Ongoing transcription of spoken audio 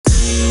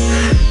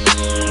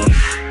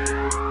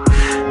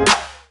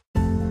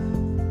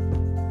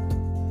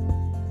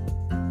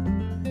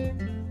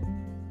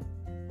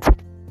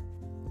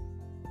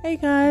Hey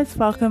guys,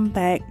 welcome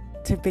back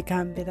to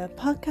Become Better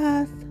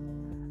podcast.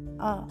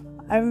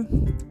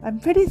 I'm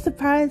pretty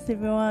surprised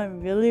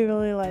everyone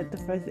really liked the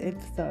first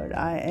episode.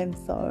 I am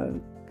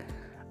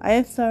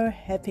so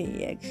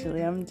happy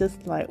actually. I'm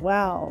just like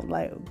wow,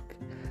 like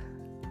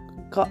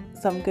got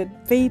some good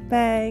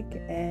feedback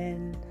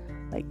and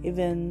like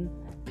even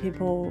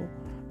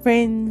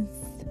friends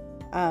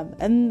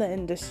in the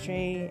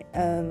industry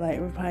like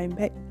replying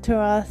back to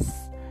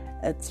us.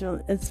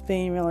 It's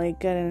been really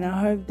good, and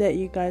I hope that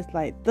you guys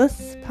like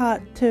this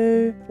part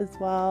too as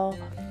well.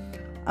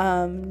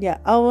 I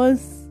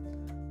was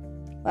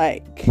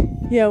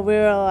we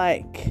were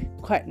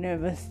like quite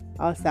nervous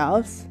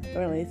ourselves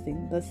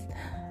releasing this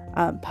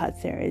part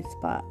series,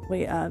 but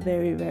we are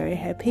very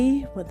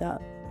happy with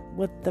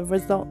the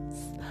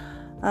results.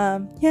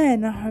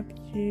 And I hope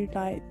you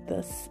like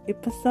this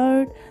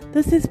episode.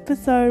 This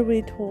episode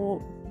we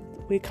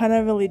kind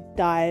of really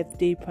dive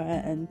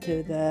deeper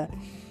into the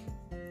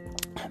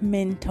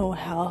mental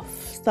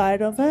health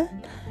side of it,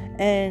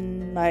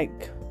 and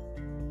like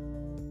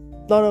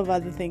a lot of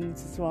other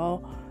things as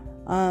well.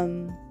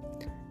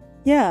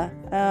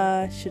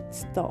 Should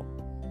stop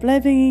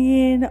blabbing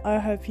again. I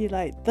hope you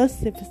like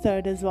this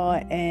episode as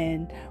well,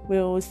 and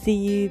we'll see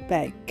you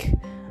back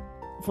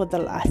for the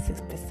last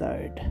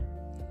episode.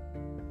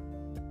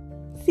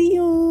 See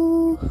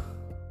you.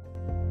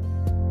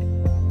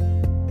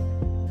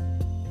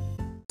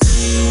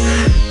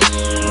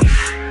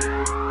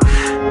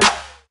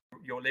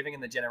 You're living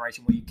in the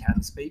generation where you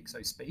can speak,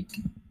 so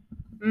speak.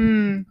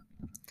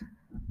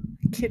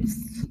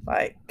 Kids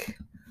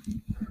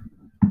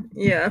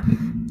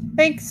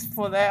thanks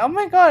for that. Oh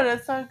my god,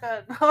 it's so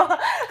good.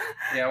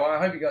 Yeah, well, I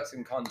hope you got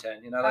some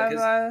content. When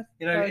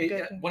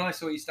I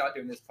saw you start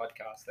doing this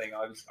podcast thing,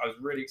 I was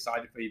really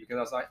excited for you, because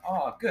I was like,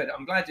 oh, good.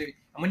 I'm glad to.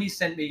 And when you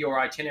sent me your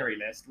itinerary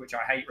list, which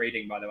I hate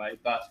reading, by the way,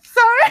 but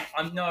sorry,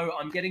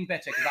 I'm getting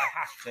better because I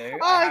have to.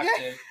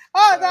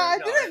 I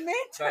didn't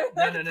mean to.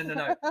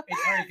 No.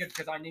 It's very good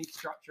because I need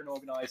structure and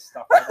organized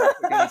stuff like that,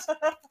 because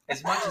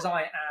as much as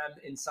I am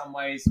in some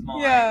ways,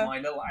 my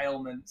little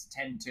ailments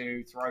tend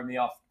to throw me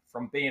off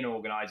from being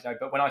organised,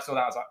 but when I saw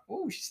that, I was like,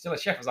 "Oh, she's still a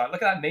chef." I was like,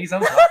 "Look at that mise en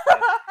place."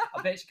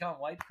 I bet she can't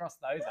wait to cross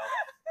those off.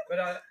 But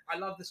I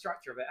love the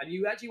structure of it, and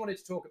you actually wanted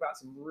to talk about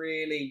some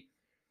really,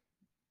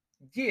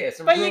 you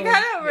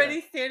kind of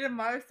already said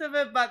most of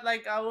it, but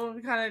like I will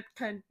kind of.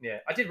 Yeah,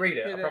 I did read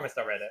it. I promised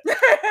I read it.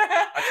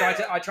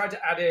 I tried to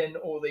add in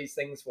all these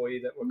things for you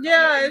that were kind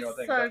of in your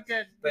thing. So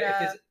good. But if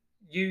there's,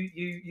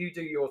 you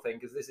do your thing,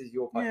 because this is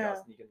your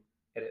podcast, and you can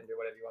edit and do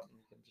whatever you want.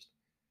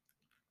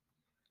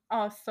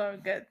 Oh, so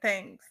good.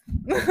 Thanks.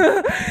 And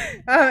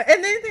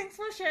then thanks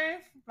for sharing.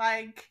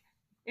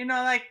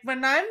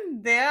 When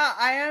I'm there,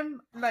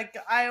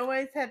 I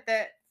always had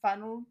that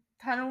tunnel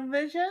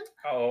vision.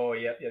 Oh,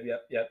 yep.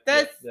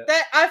 That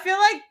I feel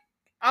like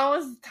I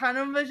was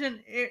tunnel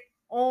vision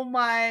all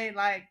my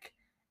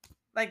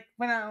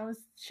when I was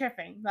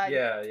chefing,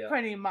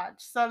 pretty much.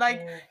 So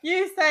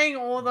you saying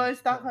all those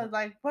stuff, I was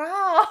like,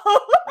 wow.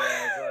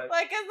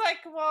 It's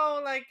like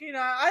wow,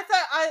 I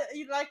thought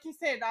like you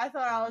said, I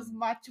thought I was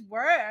much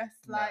worse.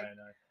 No.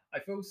 I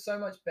feel so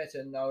much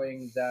better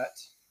knowing that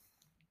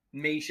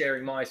me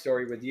sharing my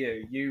story with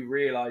you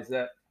realise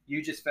that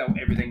you just felt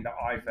everything that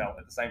I felt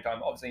at the same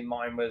time. Obviously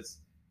mine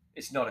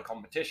it's not a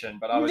competition,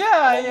 but I was a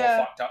lot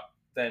more fucked up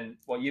than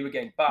what you were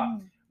getting. But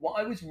what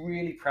I was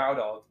really proud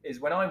of is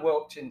when I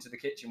walked into the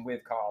kitchen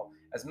with Carl,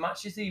 as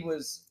much as he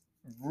was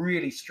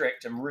really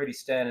strict and really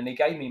stern, and he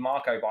gave me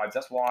Marco vibes.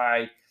 That's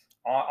why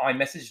I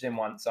messaged him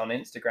once on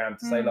Instagram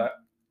to say, look,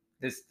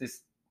 this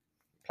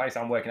place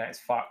I'm working at is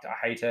fucked. I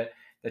hate it.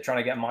 They're trying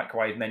to get a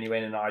microwave menu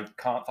in, and I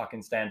can't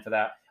fucking stand for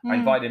that. I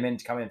invited him in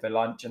to come in for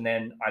lunch, and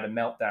then I had a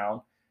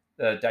meltdown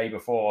the day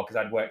before because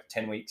I'd worked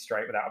 10 weeks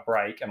straight without a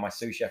break, and my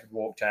sous chef had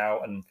walked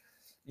out, and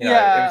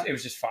it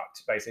was just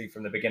fucked basically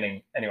from the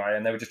beginning anyway,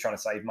 and they were just trying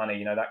to save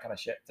money, that kind of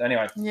shit. So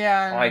anyway,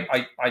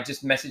 I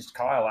just messaged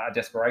Kyle out of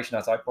desperation. I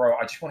was like, bro,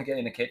 I just want to get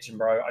in the kitchen,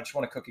 bro. I just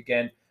want to cook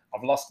again.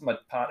 I've lost my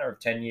partner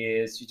of 10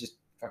 years. She just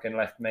fucking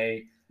left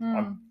me.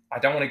 I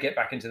don't want to get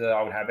back into the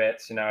old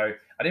habits. I've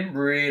never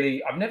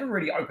really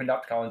opened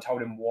up to Kyle and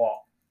told him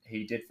what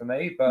he did for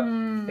me. But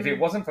if it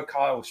wasn't for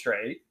Kyle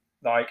Street,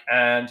 I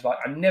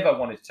never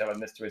wanted to tell him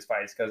this to his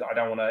face, because I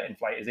don't want to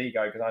inflate his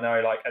ego, because I know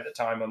at the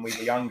time when we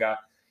were younger,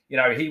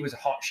 he was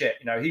hot shit.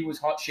 He was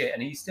hot shit,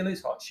 and he still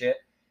is hot shit.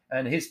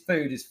 And his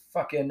food is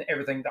fucking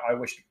everything that I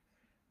wished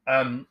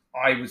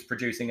I was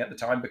producing at the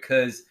time,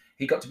 because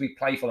he got to be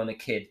playful and a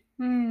kid.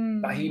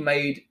 But he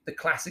made the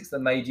classics that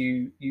made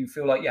you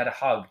feel like you had a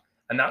hug.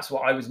 And that's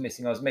what I was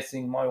missing. I was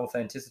missing my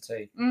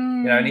authenticity.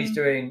 And he's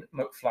doing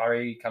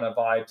McFlurry kind of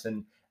vibes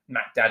and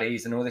Mac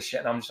Daddies and all this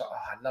shit. And I'm just like,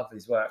 oh, I love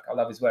his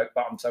work.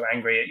 But I'm so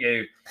angry at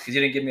you because you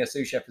didn't give me a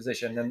sous chef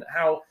position. And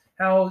how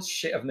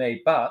shit of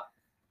me. But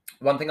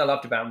one thing I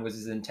loved about him was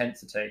his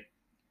intensity.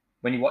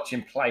 When you watch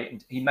him play,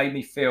 he made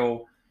me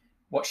feel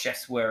what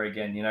chefs were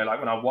again, when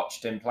I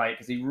watched him play,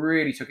 because he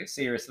really took it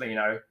seriously,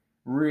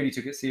 really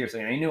took it seriously,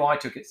 and he knew I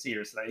took it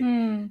seriously.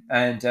 Mm.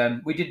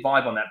 And we did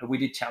vibe on that, but we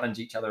did challenge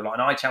each other a lot,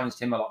 and I challenged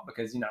him a lot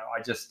because, you know,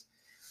 I just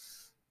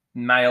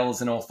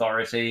males and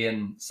authority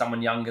and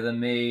someone younger than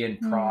me and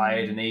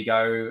pride and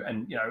ego,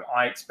 and, you know,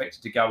 I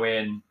expected to go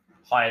in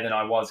higher than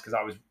I was because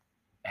I was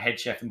a head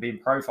chef and being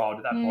profiled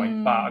at that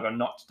point, but I got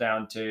knocked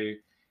down to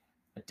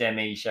a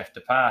demi chef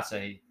de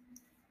partie,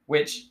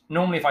 which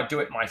normally if I do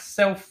it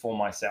myself for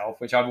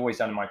myself, which I've always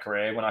done in my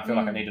career, when I feel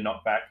like I need a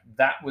knockback,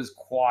 that was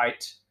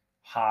quite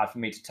hard for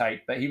me to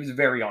take. But he was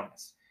very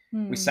honest.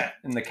 We sat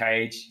in the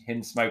cage,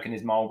 him smoking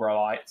his Marlboro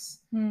lights,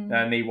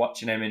 and me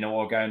watching him in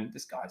awe, going,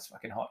 this guy's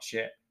fucking hot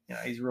shit. You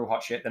know, he's real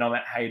hot shit. Then I'm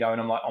at Haydo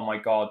and I'm like, oh my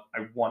God,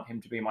 I want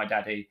him to be my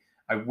daddy.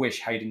 I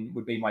wish Hayden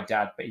would be my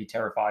dad, but he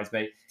terrifies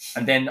me.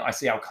 And then I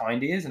see how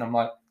kind he is, and I'm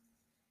like,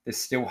 there's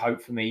still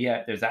hope for me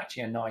yet. There's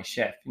actually a nice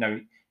chef. You know,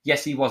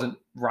 yes, he wasn't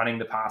running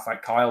the path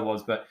like Kyle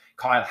was, but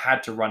Kyle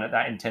had to run at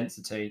that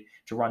intensity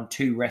to run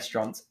 2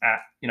 restaurants at,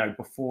 you know,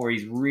 before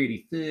he's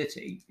really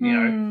 30. You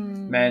know,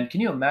 man,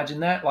 can you imagine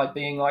that? Like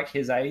being like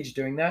his age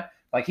doing that?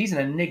 Like he's an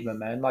enigma,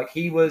 man. Like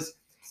he was,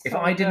 if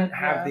I didn't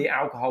have the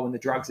alcohol and the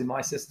drugs in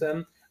my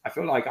system, I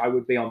feel like I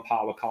would be on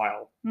par with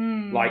Kyle.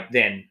 Like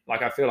then,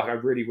 like I feel like I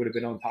really would have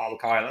been on par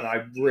with Kyle, and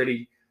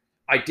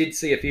I did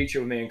see a future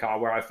with me and Kyle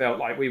where I felt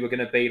like we were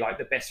going to be like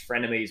the best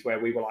frenemies, where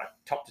we were like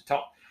top to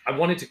top. I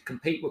wanted to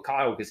compete with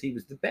Kyle because he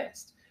was the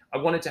best. I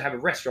wanted to have a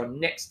restaurant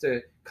next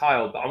to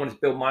Kyle, but I wanted to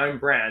build my own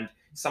brand,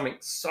 something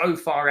so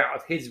far out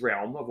of his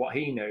realm of what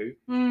he knew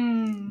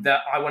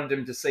that I wanted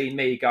him to see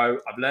me go,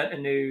 I've learned a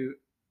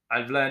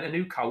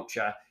new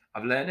culture.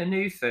 I've learned a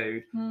new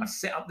food. I've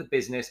set up the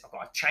business. I've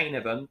got a chain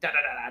of them.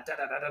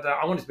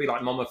 I wanted to be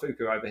like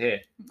Momofuku over here,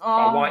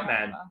 a white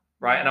man,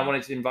 right? And I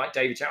wanted to invite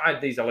David Chow. I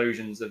had these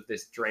illusions of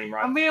this dream,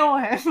 right? And we all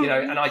have. You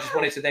know, and I just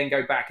wanted to then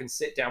go back and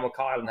sit down with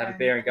Kyle and have a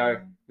beer and go,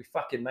 we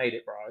fucking made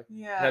it, bro.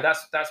 Yeah. You know,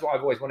 that's what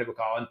I've always wanted with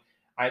Kyle. And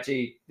I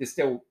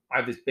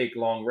have this big,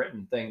 long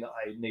written thing that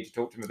I need to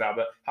talk to him about,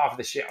 but half of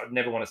the shit I'd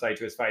never want to say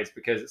to his face,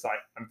 because it's like,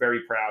 I'm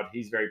very proud.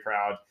 He's very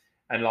proud.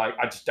 And like,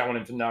 I just don't want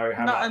him to know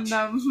how much.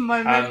 Not in the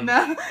moment,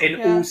 no. In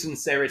all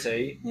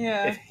sincerity,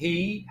 yeah. If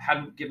he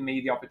hadn't given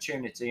me the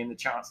opportunity and the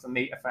chance to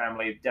meet a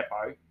family of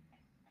Depot,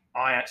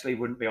 I actually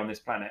wouldn't be on this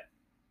planet.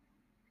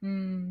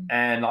 And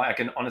like, I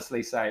can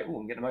honestly say, oh,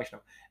 I'm getting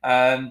emotional.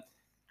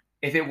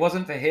 If it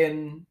wasn't for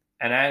him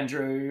and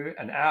Andrew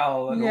and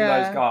Al and all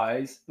those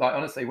guys, like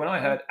honestly, when I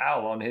heard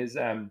Al on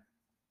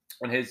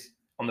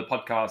the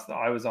podcast that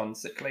I was on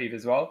sick leave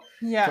as well,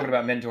 talking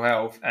about mental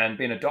health and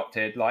being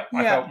adopted, like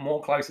I felt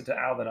more closer to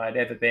Al than I'd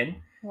ever been,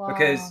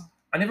 because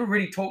I never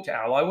really talked to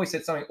Al. I always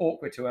said something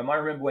awkward to him. I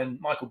remember when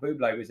Michael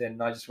Bublé was in,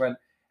 and I just went,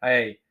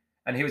 hey,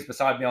 and he was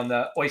beside me on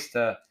the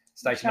oyster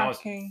station. I was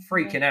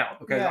freaking out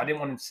because I didn't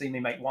want him to see me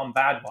make one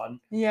bad one.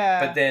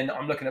 But then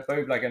I'm looking at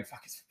Bublé going,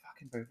 fuck, it's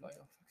fucking Bublé.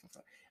 Oh,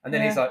 fuck. And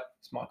then he's like,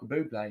 it's Michael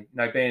Bublé. You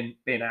know,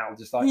 being Al,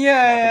 just like, Michael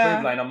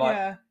Bublé. And I'm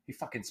like, he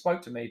fucking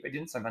spoke to me, but he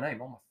didn't say my name.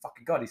 Oh my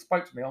fucking God, he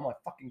spoke to me. Oh my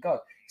fucking God,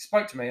 he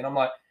spoke to me. And I'm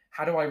like,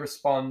 how do I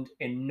respond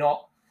in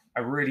not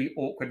a really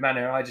awkward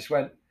manner? And I just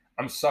went,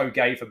 I'm so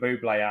gay for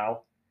Bublé,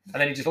 Al.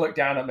 And then he just looked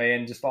down at me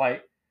and just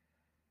like,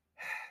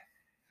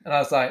 and I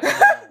was like,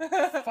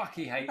 oh, fuck,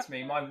 he hates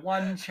me. My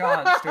one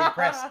chance to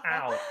impress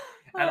Al.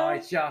 And I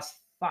just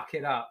fuck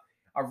it up.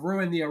 I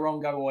ruined the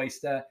Orongo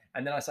oyster,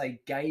 and then I say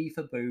gay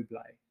for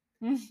Bublé.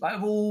 Like,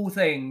 of all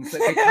things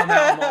that could come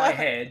out of my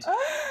head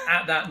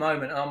at that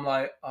moment, I'm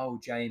like, oh,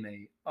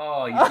 Jamie,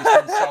 oh, you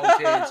just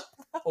insulted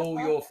all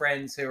your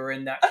friends who are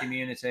in that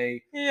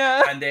community.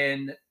 And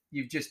then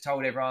you've just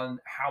told everyone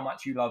how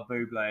much you love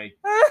Bublé,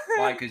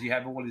 like, because you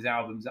have all his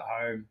albums at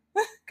home,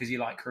 because you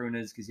like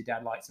crooners, because your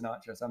dad likes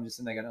Sinatra. So I'm just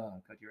sitting there going,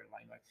 oh, God, you're a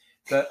lame-o.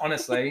 But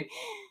honestly,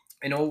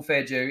 in all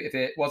fair due, if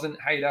it wasn't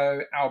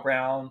Haydo, Al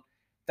Brown,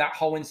 that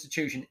whole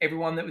institution,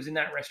 everyone that was in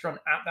that restaurant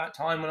at that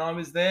time when I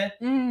was there,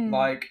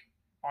 like,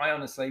 I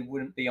honestly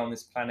wouldn't be on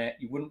this planet.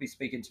 You wouldn't be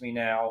speaking to me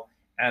now.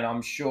 And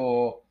I'm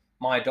sure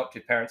my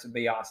adoptive parents would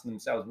be asking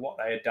themselves what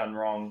they had done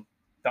wrong,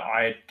 that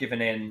I had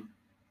given in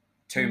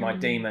to my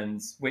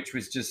demons, which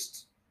was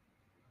just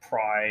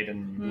pride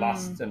and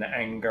lust and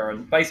anger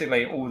and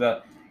basically all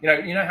the,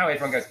 you know how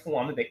everyone goes, oh,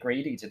 I'm a bit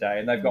greedy today,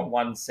 and they've got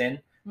one sin.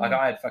 Like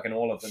I had fucking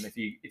all of them. If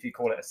you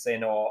call it a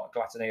sin or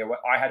gluttony, or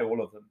I had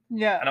all of them.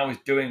 And I was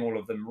doing all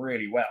of them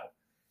really well.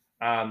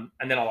 And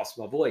then I lost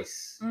my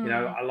voice. You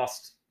know, I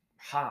lost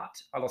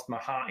heart. I lost my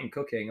heart in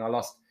cooking. I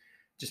lost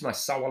just my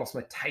soul. I lost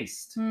my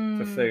taste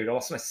for food. I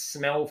lost my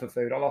smell for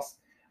food. I lost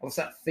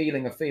that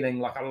feeling of feeling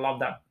like I love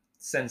that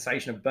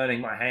sensation of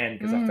burning my hand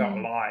because I felt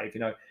alive. You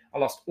know, I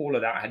lost all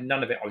of that. I had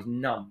none of it. I was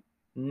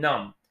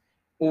numb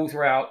all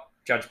throughout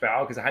Judge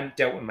Bow because I hadn't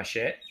dealt with my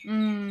shit.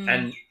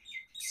 And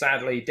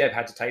sadly, Deb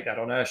had to take that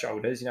on her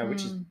shoulders, you know,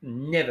 which is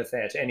never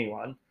fair to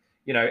anyone,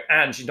 you know,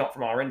 and she's not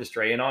from our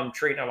industry, and I'm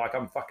treating her like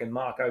I'm fucking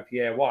Marco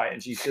Pierre White,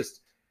 and she's just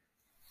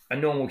a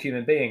normal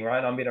human being, right?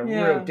 And I'm being a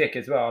real dick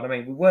as well. And I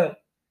mean, we weren't,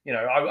 you know,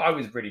 I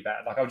was really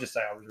bad. Like, I'll just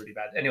say I was really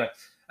bad. Anyway,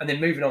 and then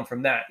moving on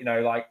from that, you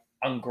know, like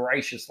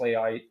ungraciously,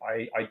 I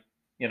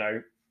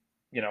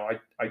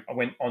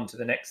went on to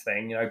the next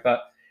thing, you know,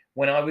 but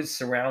when I was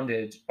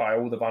surrounded by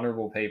all the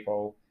vulnerable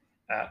people,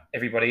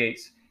 everybody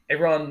eats.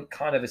 Everyone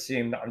kind of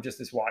assumed that I'm just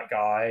this white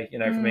guy,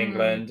 from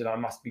England, and I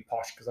must be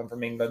posh because I'm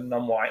from England and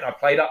I'm white. And I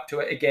played up to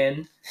it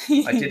again.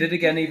 I did it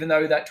again, even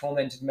though that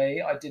tormented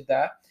me. I did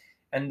that.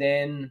 And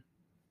then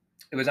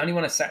it was only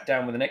when I sat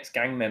down with the next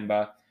gang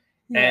member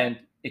and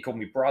he called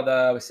me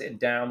brother. We're sitting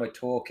down, we're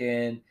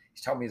talking.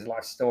 He's told me his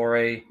life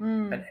story.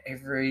 And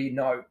every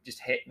note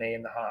just hit me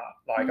in the heart.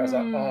 Like, I was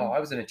like, oh, I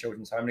was in a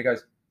children's home. And he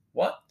goes,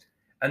 what?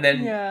 And then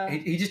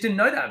he just didn't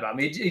know that about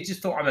me. He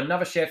just thought I'm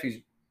another chef who's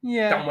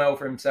done well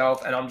for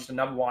himself, and I'm just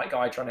another white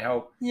guy trying to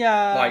help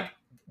like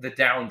the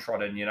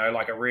downtrodden,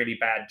 like a really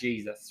bad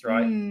Jesus,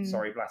 right?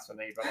 Sorry,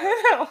 blasphemy,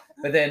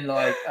 but then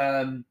like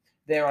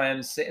there I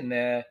am sitting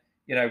there,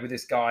 with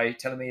this guy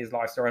telling me his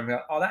life story. I'm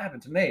like, oh, that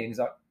happened to me. And he's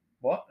like,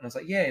 what? And I was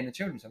like, yeah, in the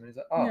children's home. And he's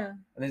like, oh. And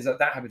then he's like,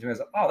 that happened to me. I was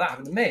like, oh, that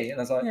happened to me. And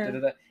I was like,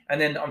 da-da-da. And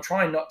then I'm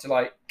trying not to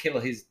like kill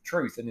his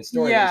truth and his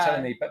story that he's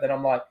telling me, but then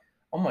I'm like,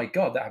 oh my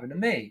God, that happened to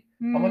me.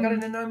 Oh my God, I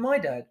didn't know my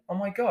dad. Oh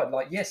my God.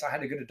 Like, yes, I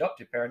had a good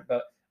adoptive parent,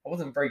 but I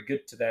wasn't very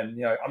good to them.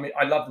 I mean,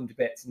 I love them to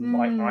bits, and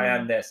like I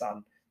am their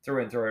son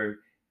through and through.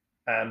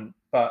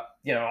 But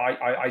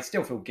I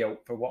still feel guilt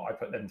for what I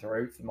put them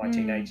through for my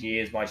teenage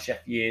years, my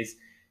chef years,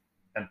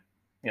 and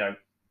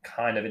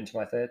kind of into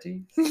my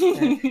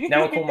 30s.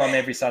 Now I call mum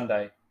every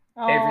Sunday.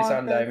 Every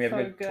Sunday, and we have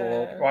a good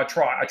talk. Well,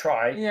 I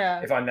try.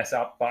 If I mess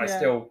up, but I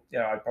still,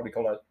 I'd probably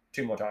call her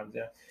 2 more times.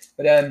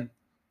 But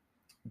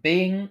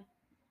being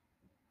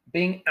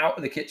out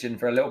of the kitchen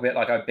for a little bit,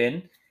 like I've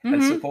been.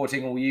 And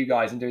supporting all you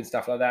guys and doing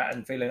stuff like that,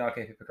 and feeling like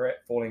a hypocrite,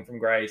 falling from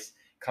grace,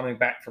 coming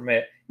back from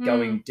it,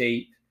 going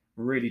deep,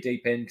 really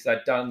deep in, because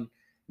I'd done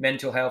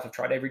mental health. I've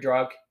tried every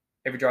drug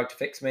to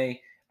fix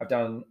me. I've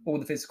done all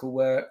the physical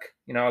work.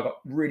 I got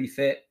really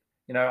fit.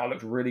 I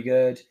looked really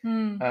good.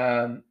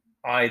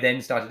 I then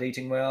started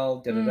eating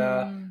well.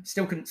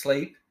 Still couldn't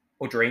sleep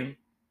or dream,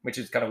 which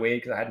is kind of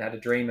weird because I hadn't had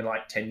a dream in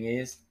like 10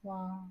 years.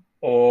 Wow.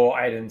 Or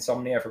I had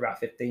insomnia for about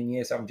 15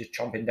 years. So I'm just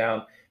chomping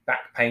down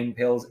back pain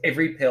pills,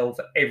 every pill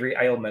for every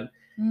ailment.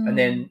 And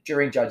then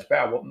during Judge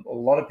Bow, what a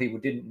lot of people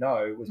didn't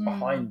know was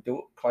behind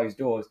closed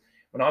doors,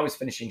 when I was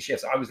finishing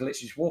shifts, I was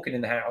literally just walking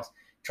in the house,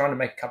 trying to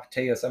make a cup of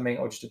tea or something,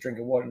 or just a drink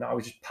of water, and I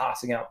was just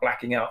passing out,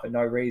 blacking out for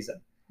no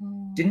reason.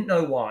 Didn't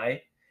know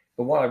why,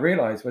 but what I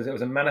realized was it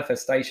was a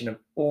manifestation of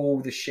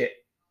all the shit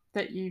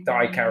that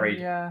I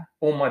carried,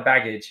 all my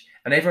baggage,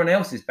 and everyone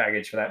else's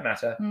baggage for that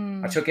matter.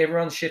 I took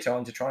everyone's shit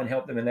on to try and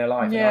help them in their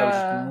life. And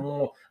I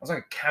was like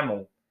a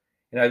camel,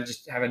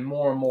 just having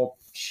more and more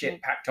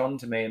shit packed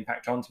onto me and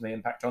packed onto me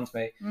and packed onto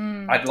me.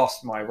 I'd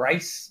lost my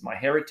race, my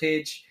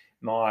heritage,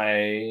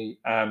 my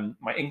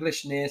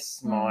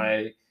Englishness,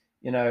 my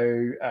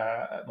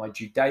my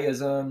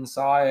Judaism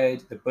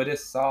side, the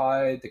Buddhist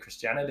side, the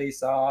Christianity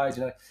side,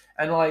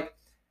 and like,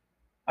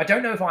 I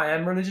don't know if I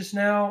am religious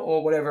now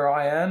or whatever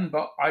I am,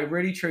 but I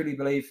really truly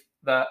believe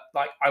that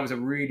like I was a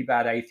really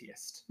bad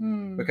atheist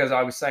because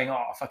I was saying,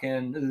 oh,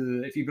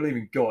 fucking, if you believe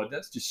in God,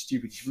 that's just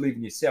stupid. You should believe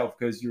in yourself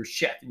because you're a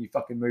chef and you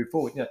fucking move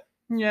forward.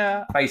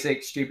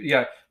 Basic,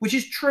 stupid, which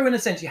is true in a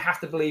sense. You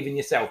have to believe in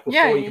yourself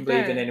before you can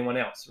believe in anyone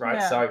else,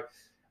 right? So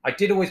I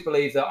did always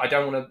believe that I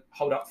don't want to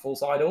hold up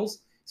false idols.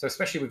 So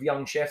especially with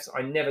young chefs,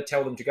 I never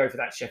tell them to go for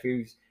that chef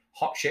who's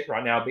hot shit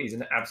right now, but he's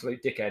an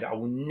absolute dickhead. I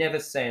will never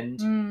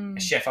send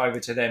a chef over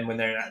to them when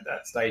they're at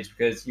that stage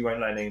because you won't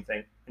learn anything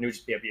and you'll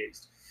just be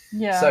abused.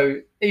 So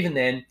even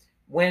then,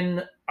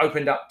 when I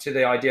opened up to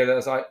the idea that I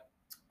was like,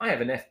 I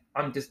have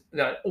I'm just,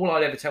 all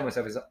I'd ever tell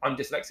myself is I'm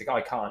dyslexic,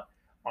 I can't.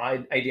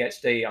 I'm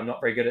ADHD, I'm not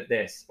very good at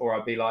this. Or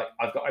I'd be like,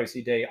 I've got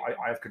OCD,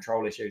 I have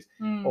control issues.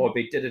 Or I'd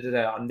be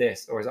da-da-da-da, I'm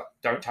this. Or is like,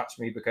 don't touch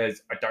me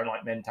because I don't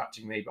like men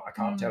touching me, but I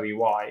can't tell you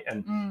why.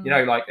 And,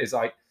 like, it's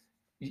like,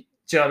 do you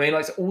know what I mean?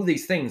 Like, so all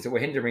these things that were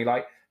hindering me.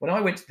 Like, when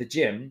I went to the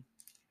gym,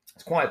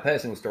 it's quite a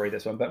personal story,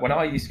 this one, but when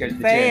I used to go to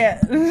the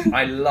gym,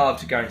 I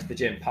loved going to the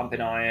gym,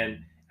 pumping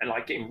iron and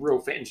like getting real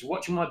fit and just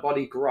watching my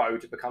body grow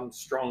to become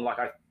strong like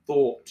I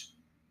thought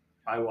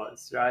I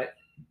was, right?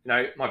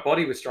 My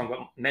body was strong, but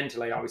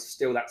mentally I was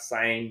still that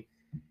same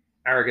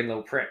arrogant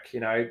little prick,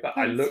 but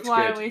I looked good.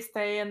 That's why we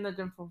stay in the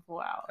gym for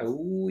 4 hours.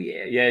 Oh,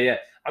 yeah.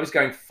 I was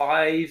going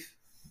 5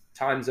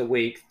 times a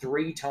week,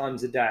 3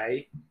 times a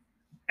day.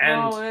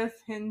 And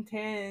that's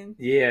intense.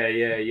 Yeah.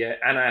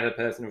 And I had a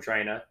personal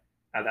trainer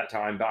at that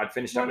time, but I'd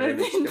finished up with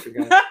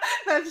him.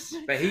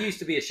 But he used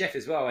to be a chef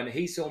as well, and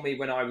he saw me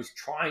when I was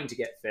trying to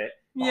get fit.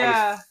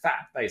 I was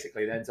fat,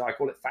 basically, then, so I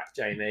call it Fat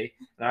Jamie.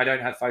 And I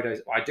don't have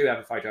photos. I do have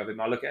a photo of him.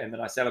 I look at him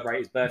and I celebrate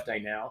his birthday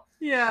now.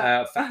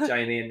 Fat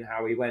Jamie and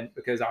how he went,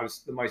 because I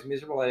was the most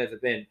miserable I'd ever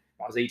been.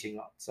 I was eating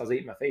lots. I was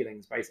eating my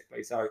feelings,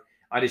 basically. So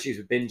I had issues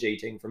with binge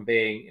eating from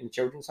being in a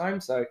children's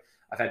home. So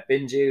I've had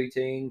binge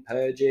eating,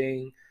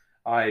 purging.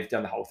 I've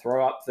done the whole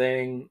throw up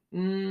thing.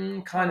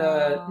 Kind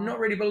of not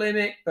really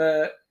bulimic,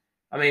 but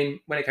I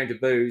mean, when it came to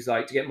booze,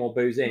 like to get more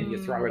booze in,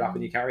 you throw it up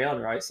and you carry on,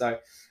 right? So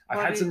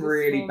I've had some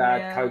really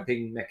bad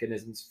coping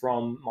mechanisms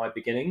from my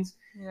beginnings.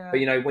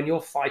 But when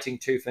you're fighting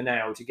tooth and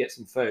nail to get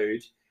some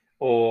food,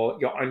 or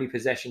your only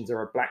possessions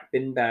are a black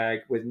bin bag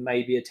with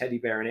maybe a teddy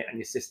bear in it and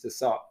your sister's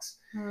socks.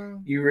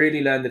 You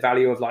really learn the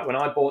value of, like, when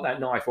I bought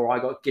that knife, or I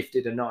got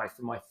gifted a knife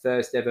from my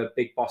first ever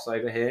big boss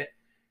over here,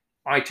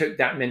 I took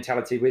that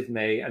mentality with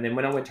me. And then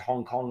when I went to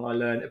Hong Kong, I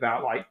learned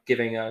about, like,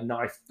 giving a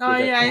knife with a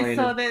coin. I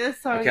saw that.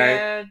 That's so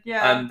good.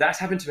 Yeah. That's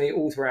happened to me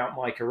all throughout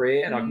my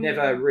career, and I've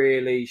never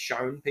really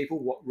shown people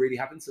what really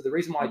happened. So the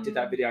reason why I did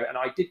that video, and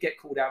I did get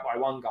called out by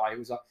one guy who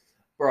was like,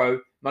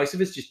 bro, most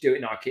of us just do it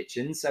in our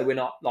kitchen, so we're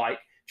not, like,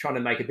 trying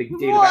to make a big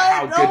deal about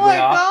how good we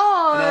are.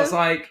 God. And I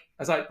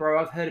was like, bro,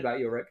 I've heard about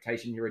your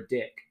reputation. You're a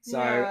dick. So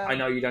I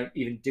know you don't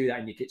even do that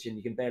in your kitchen.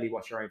 You can barely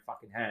wash your own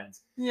fucking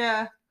hands.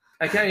 Yeah.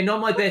 Okay,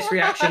 not my best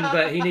reaction,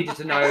 but he needed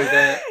to know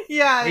that he's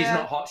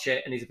not hot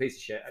shit and he's a piece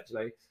of shit,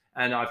 actually.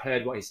 And I've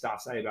heard what his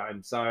staff say about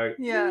him. So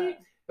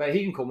but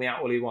he can call me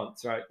out all he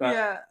wants, right?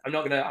 But I'm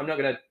not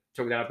gonna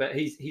talk about it. But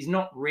he's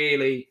not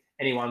really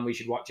anyone we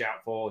should watch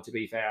out for, to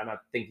be fair. And I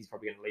think he's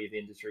probably going to leave the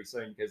industry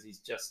soon because he's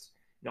just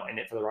not in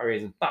it for the right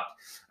reasons. But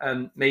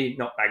me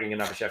not bagging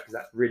another chef, because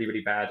that's really,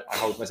 really bad. I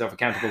hold myself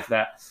accountable for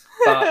that.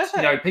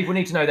 But people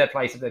need to know their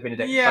place if they've been a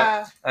dick.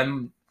 Yeah.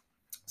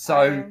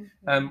 But,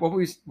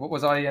 what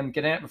was I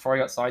getting at before I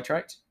got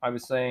sidetracked? I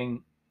was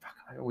saying, fuck,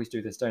 I always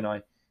do this, don't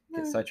I?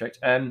 Get sidetracked.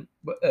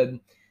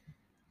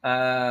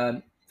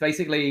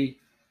 Basically,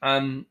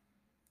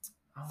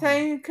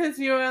 saying because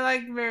you were,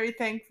 like, very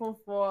thankful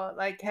for,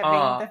 like,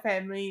 having the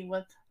family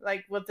with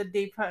the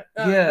deeper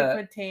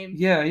team.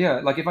 Yeah.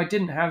 Like, if I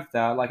didn't have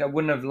that, like, I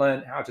wouldn't have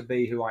learned how to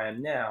be who I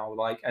am now.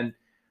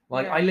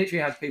 I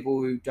literally have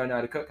people who don't know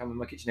how to cook come in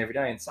my kitchen every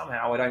day, and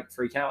somehow I don't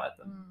freak out at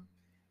them.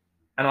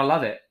 And I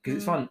love it because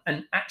it's fun.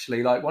 And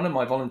actually, like, one of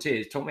my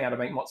volunteers taught me how to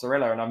make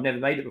mozzarella, and I've never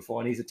made it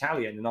before, and he's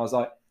Italian. And I was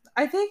like,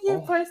 I think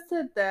you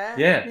posted that.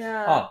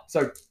 Yeah.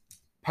 So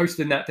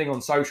posting that thing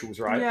on socials,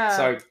 right? Yeah.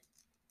 So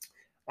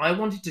I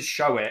wanted to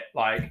show it,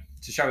 like,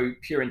 to show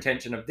pure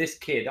intention of this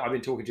kid. I've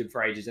been talking to him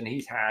for ages, and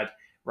he's had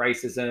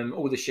racism,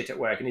 all the shit at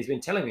work, and he's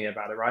been telling me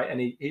about it, right? And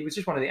he was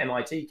just one of the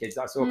MIT kids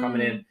that I saw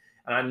coming in,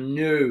 and I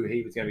knew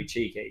he was going to be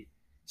cheeky.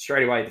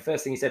 Straight away, the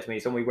first thing he said to me,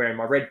 saw me wearing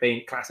my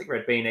classic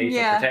red beanie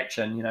for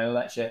protection, all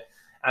that shit,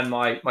 and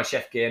my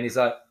chef gear, and he's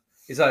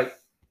like,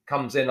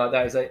 comes in like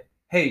that. He's like,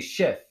 hey,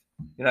 chef,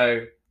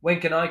 when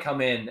can I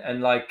come in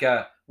and, like,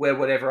 wear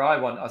whatever I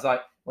want? I was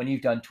like, when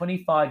you've done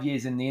 25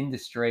 years in the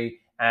industry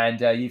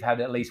and you've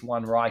had at least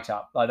one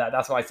write-up, like that.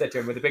 That's what I said to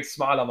him with a big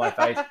smile on my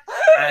face.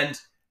 And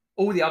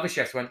all the other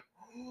chefs went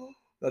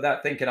like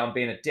that, thinking I'm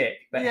being a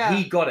dick, but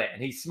he got it,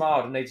 and he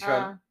smiled, and they just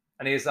went,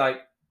 and he was like,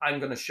 I'm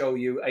going to show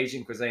you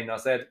Asian cuisine. And I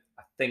said,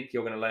 I think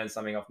you're going to learn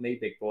something off me,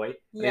 big boy.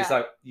 And he's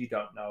like, you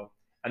don't know.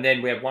 And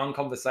then we had one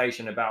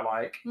conversation about,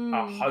 like,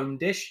 a home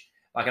dish.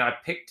 Like, and I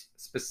picked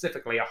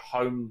specifically a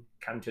home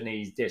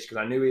Cantonese dish because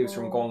I knew he was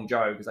from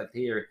Guangzhou, because I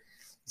hear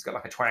he's got,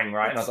 like, a twang,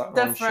 right? And I was like,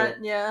 different,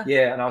 sure.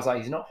 Yeah. And I was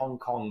like, he's not Hong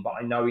Kong, but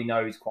I know he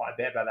knows quite a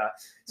bit about that.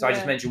 So I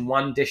just mentioned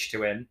one dish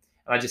to him,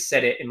 and I just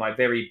said it in my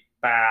very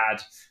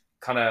bad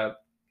kind of,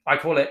 I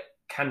call it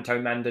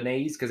Canto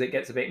Mandarinese because it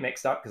gets a bit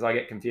mixed up because I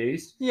get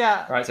confused.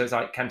 Yeah. Right. So it's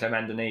like Canto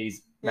Mandarinese,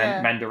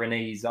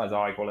 Mandarinese, as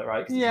I call it,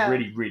 right? Because it's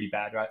really, really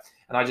bad, right?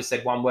 And I just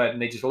said one word,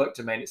 and he just looked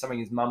at me, and it's something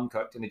his mum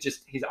cooked, and it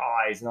just his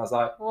eyes, and I was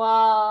like,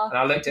 wow. And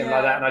I looked at him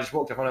like that, and I just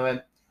walked up and I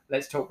went,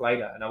 let's talk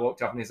later. And I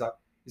walked up, and he's like,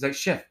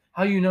 chef,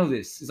 how you know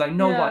this? He's like,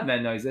 no white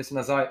man knows this. And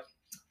I was like,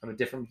 I'm a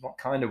different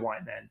kind of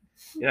white man,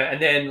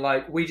 And then,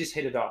 like, we just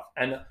hit it off,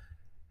 and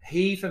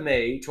he, for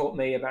me, taught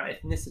me about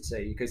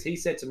ethnicity, because he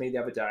said to me the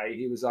other day,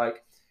 he was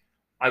like,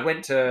 I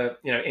went to,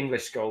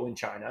 English school in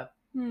China,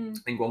 in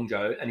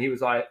Guangzhou, and he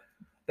was like,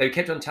 they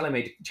kept on telling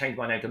me to change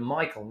my name to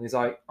Michael. And he's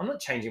like, I'm not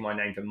changing my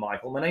name to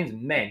Michael. My name's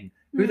Meng.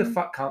 Who the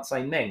fuck can't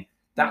say Meng?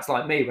 That's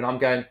like me when I'm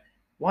going,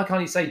 why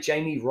can't you say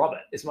Jamie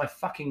Robert? It's my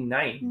fucking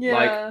name.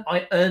 Like,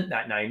 I earned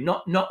that name.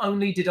 Not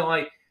only did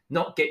I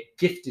not get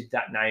gifted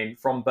that name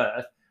from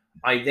birth,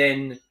 I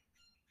then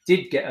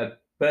did get a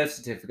birth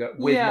certificate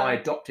with my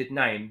adopted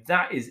name.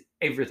 That is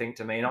everything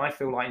to me, and I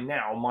feel like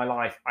now my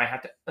life, I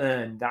had to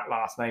earn that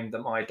last name that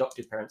my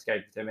adopted parents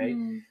gave to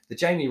me. The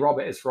Jamie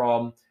Robert is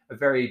from a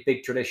very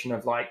big tradition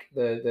of, like,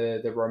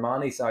 the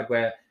Romani side,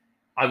 where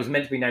I was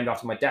meant to be named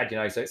after my dad,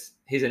 so it's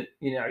his,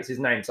 it's his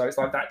name, so it's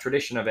like that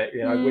tradition of it,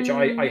 which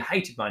I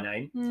hated my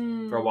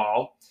name for a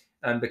while,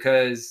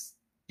 because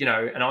and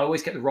I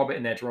always kept the Robert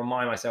in there to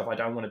remind myself I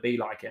don't want to be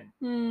like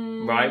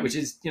him, right? Which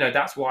is,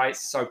 that's why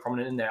it's so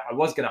prominent in there. I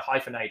was going to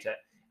hyphenate it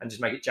and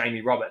just make it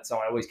Jamie Robert, so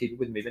I always keep it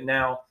with me. But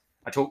now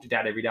I talk to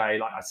Dad every day.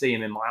 Like, I see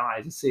him in my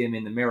eyes, I see him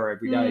in the mirror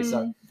every day.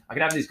 So I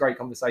can have these great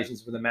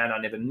conversations with a man I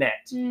never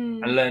met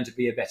and learn to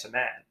be a better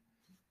man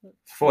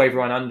for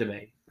everyone under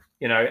me,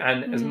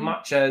 and as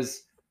much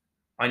as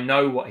I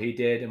know what he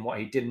did and what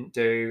he didn't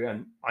do,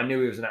 and I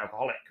knew he was an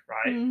alcoholic,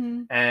 right?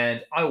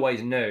 And I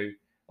always knew,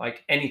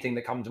 like, anything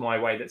that comes my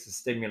way that's a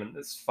stimulant,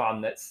 that's fun,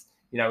 that's,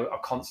 a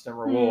constant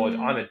reward,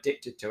 I'm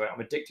addicted to it.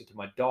 I'm addicted to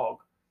my dog.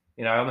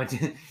 I'm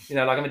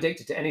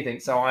addicted to anything.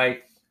 So I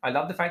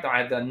love the fact that I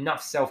had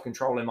enough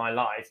self-control in my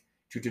life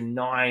to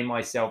deny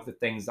myself the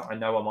things that I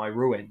know are my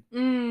ruin.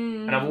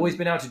 Mm. And I've always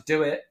been able to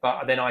do it,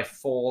 but then I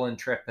fall and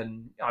trip,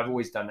 and I've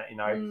always done that, you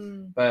know.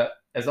 Mm. But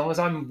as long as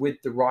I'm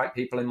with the right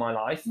people in my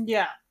life,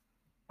 Yeah.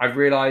 I've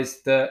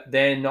realized that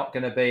they're not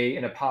going to be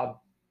in a pub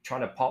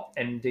trying to pop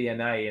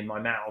MDMA in my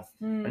mouth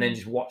and then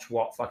just watch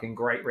what fucking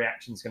great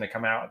reaction's going to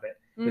come out of it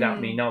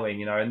without me knowing,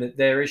 you know. And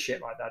there is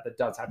shit like that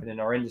does happen in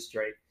our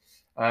industry.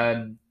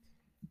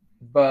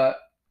 But,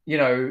 you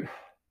know,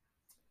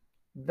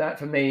 that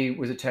for me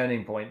was a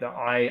turning point, that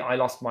I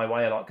lost my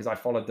way a lot because I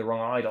followed the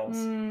wrong idols.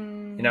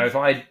 You know, if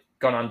I'd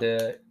gone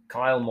under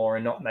Kyle more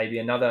and not maybe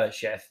another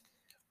chef,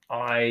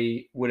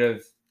 I would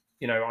have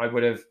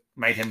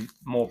made him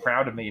more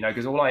proud of me, you know,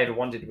 because all I ever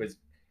wanted was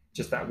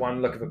just that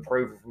one look of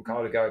approval from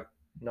Kyle to go,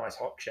 nice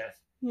hot chef.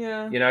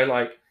 Yeah. You know,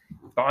 like,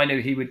 but I knew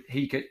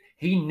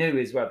he knew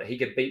as well that he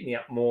could beat me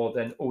up more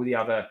than all the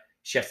other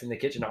chefs in the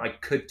kitchen. I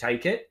could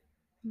take it.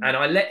 And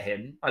I let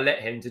him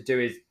to do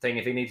his thing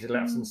if he needed to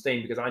let off some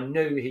steam, because I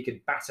knew he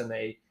could batter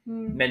me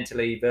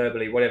mentally,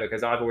 verbally, whatever,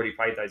 because I've already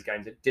played those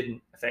games. It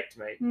didn't affect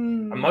me.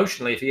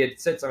 Emotionally, if he had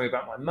said something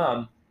about my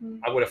mum,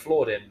 I would have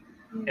floored him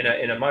in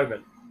a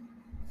moment.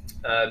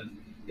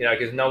 You know,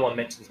 because no one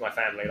mentions my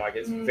family. Like,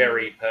 it's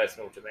very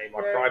personal to me.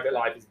 My private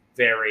life is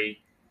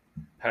very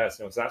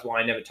personal. So that's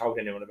why I never told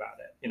anyone about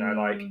it. You know,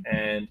 like,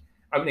 and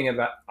opening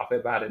up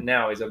about it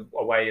now is a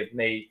way of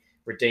me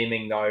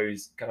redeeming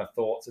those kind of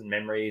thoughts and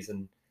memories.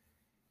 And,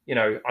 you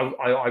know,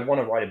 I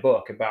want to write a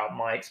book about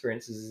my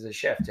experiences as a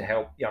chef to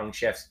help young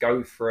chefs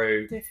go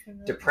through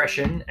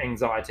depression,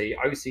 anxiety,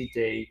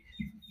 OCD,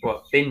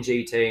 binge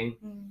eating,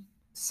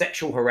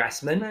 sexual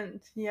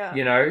harassment. Yeah.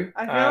 You know,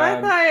 I feel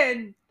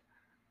like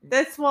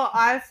that's what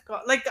I've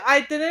got. Like,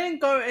 I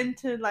didn't go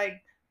into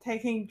like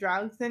taking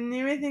drugs and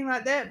everything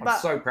like that. I'm but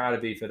so proud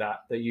of you for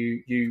that. That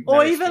you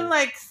or even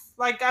like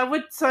I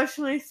would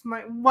socially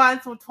smoke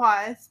once or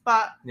twice,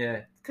 but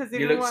yeah, because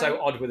you look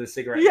so odd with a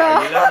cigarette.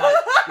 Yeah,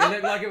 you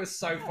look like it was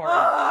so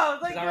foreign.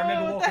 Because I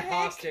remember walking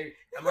past you,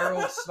 and we're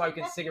all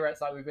smoking cigarettes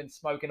like we've been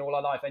smoking all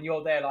our life, and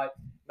you're there like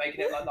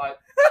making it like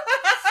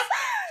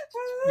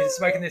you're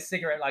smoking this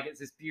cigarette like it's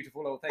this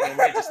beautiful little thing, and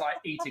we're just like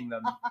eating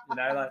them, you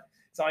know, like.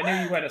 So I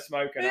knew you weren't a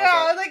smoker.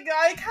 Yeah, like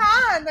I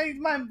can't, like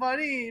my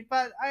body.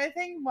 But I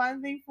think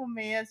one thing for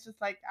me is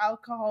just like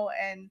alcohol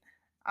and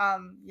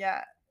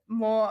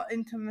more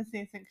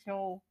intimacy,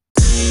 sexual.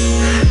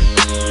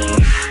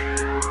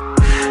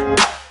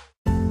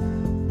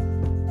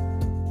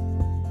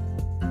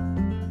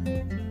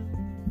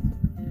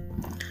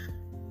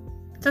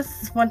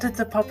 Just wanted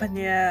to pop in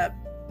here,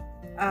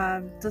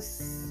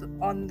 just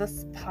on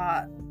this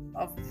part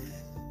of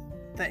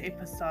the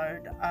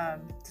episode,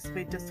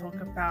 we just talk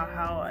about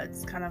how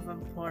it's kind of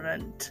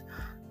important,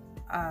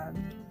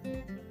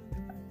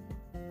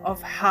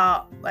 of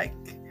how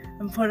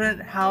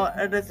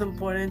it is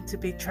important to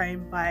be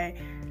trained by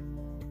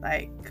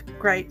like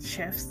great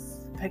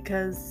chefs,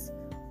 because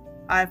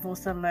I've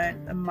also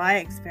learned in my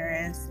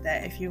experience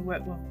that if you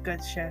work with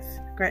great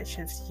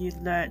chefs, you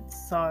learn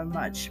so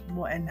much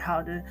more in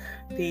how to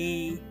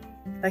be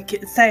like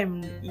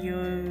same.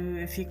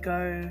 If you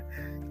go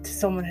to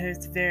someone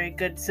who's very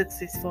good,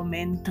 successful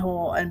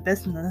mentor in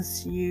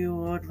business, you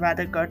would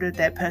rather go to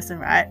that person,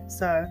 right?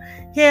 So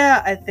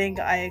here I think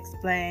I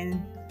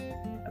explained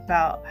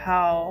about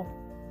how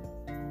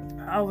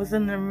I was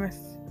in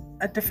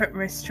a different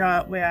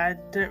restaurant where I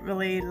didn't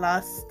really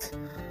last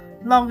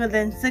longer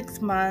than 6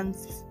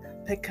 months,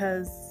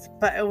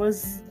 but it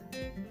was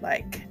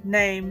like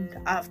named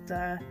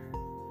after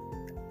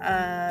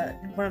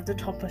one of the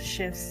top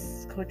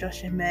chefs called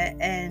Josh Emmett,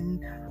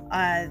 and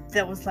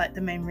that was like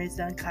the main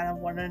reason I kind of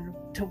wanted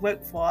to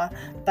work for.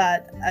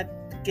 But I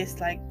guess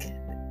like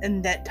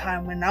in that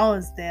time when I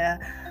was there,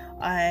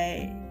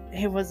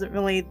 he wasn't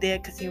really there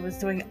because he was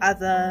doing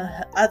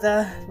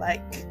other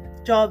like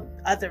job,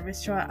 other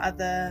restaurant,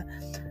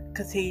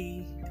 because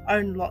he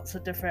owned lots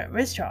of different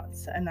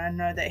restaurants, and I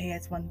know that he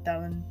has one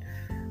down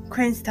in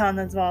Queenstown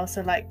as well.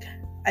 So like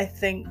I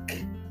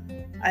think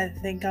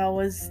I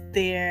was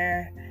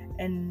there,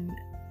 and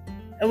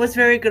it was a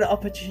very good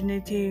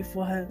opportunity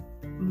for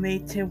me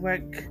to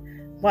work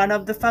one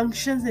of the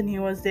functions, and he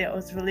was there. It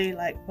was really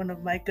like one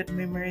of my good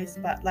memories.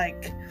 But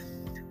like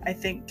I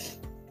think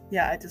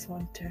I just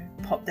want to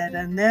pop that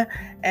in there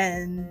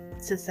and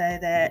to say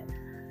that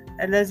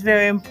it is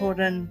very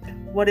important,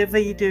 whatever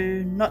you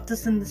do, not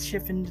just in the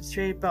chef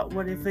industry, but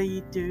whatever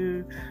you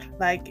do,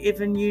 like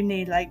even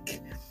uni,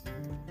 like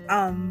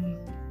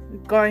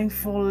going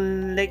for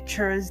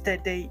lectures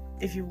that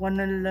if you want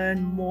to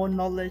learn more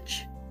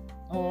knowledge,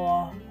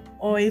 or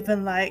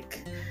even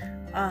like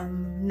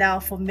now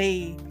for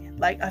me,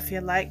 like I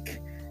feel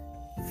like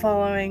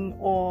following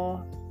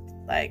or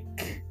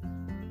like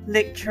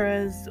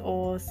lecturers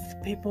or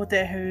people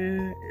there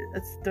who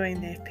is doing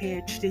their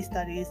PhD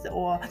studies,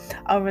 or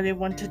I really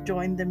want to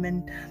join them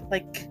and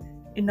like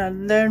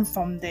learn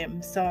from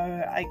them. So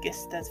I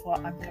guess that's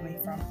what I'm coming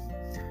from.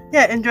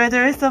 Enjoy the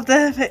rest of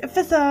the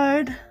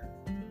episode.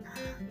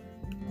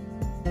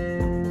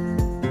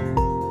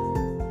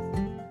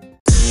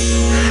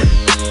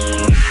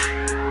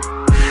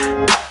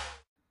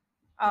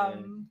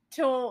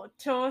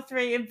 2 or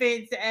 3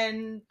 events,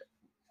 and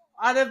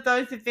out of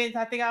those events,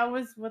 I think I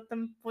was with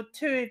them for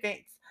 2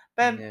 events,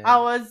 but I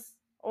was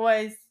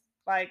always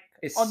like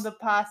on the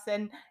pass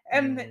and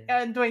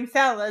doing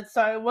salads,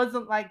 so it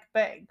wasn't like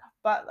big,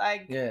 but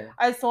like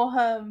I saw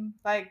him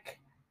like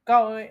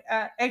go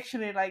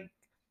actually like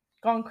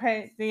gone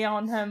crazy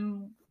on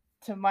him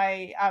to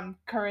my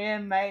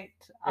Korean mate.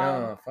 He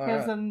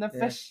was in the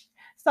fish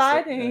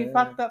side and he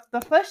fucked up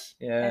the fish.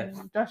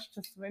 And Josh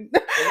just went.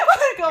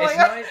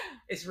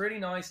 It's really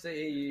nice to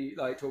hear you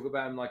like talk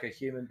about him like a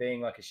human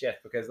being, like a chef,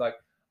 because like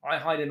I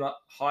hold him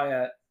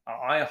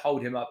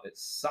up at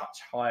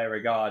such high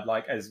regard,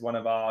 like as one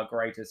of our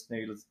greatest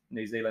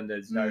New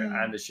Zealanders, you know,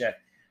 and a chef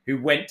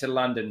who went to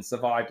London,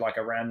 survived like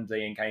a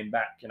Ramsay and came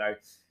back, you know.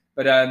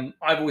 But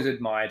I've always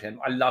admired him.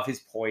 I love his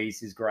poise,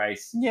 his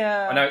grace.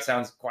 Yeah. I know it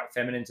sounds quite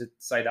feminine to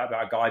say that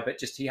about a guy, but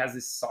just he has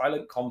this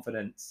silent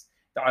confidence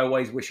that I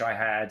always wish I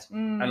had.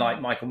 And like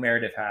Michael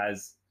Meredith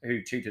has,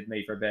 who tutored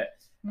me for a bit.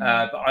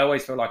 But I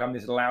always feel like I'm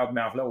this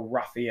loudmouth little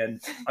ruffian.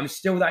 I'm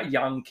still that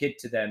young kid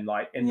to them,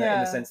 like in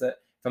the sense that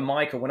for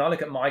Michael, when I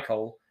look at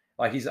Michael,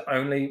 like he's the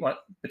only one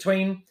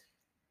between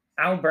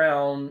Al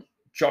Brown,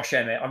 Josh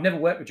Emmett. I've never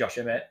worked with Josh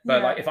Emmett,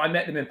 but like if I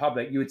met them in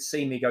public, you would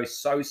see me go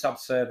so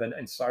subservient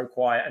and so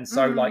quiet and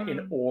so like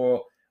in awe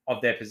of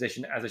their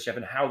position as a chef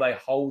and how they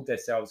hold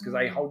themselves, because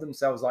they hold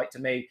themselves like, to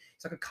me,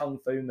 it's like a kung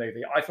fu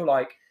movie. I feel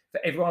like for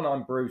everyone,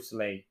 I'm Bruce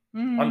Lee.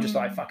 I'm just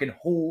like fucking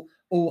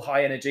all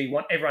high energy,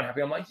 want everyone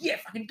happy. I'm like, yeah,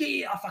 fucking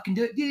yeah, I'll fucking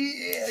do it,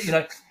 yeah, you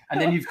know. And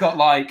then you've got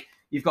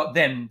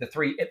them, the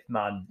 3 Ip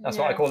Man. That's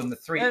what I call them, the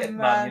 3 Ip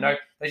Man. You know,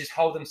 they just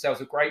hold themselves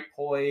with great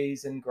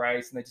poise and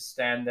grace, and they just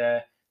stand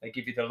there. They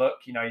give you the look,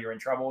 you know, you're in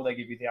trouble. They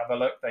give you the other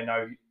look. They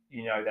know,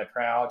 you know, they're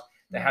proud.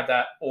 They have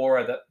that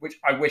aura that, which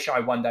I wish I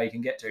one day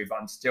can get to, but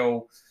I'm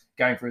still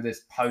going through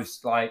this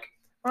post, like,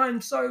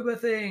 I'm sober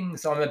thing.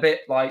 So I'm a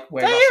bit like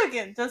where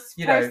just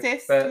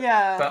process. But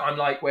I'm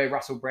like where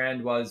Russell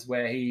Brand was,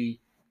 where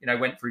he, you know,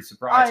 went through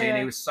sobriety and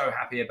he was so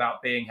happy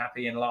about being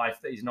happy in life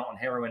that he's not on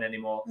heroin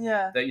anymore.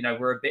 That, you know,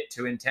 we're a bit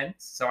too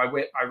intense. So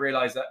I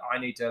realized that I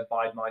need to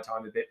bide my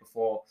time a bit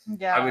before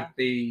I would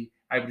be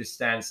able to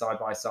stand side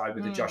by side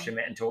with the Josh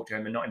Emmett and talk to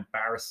him and not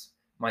embarrass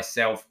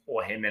myself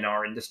or him in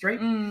our industry.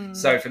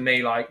 So for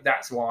me, like,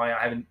 that's why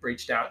I haven't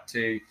reached out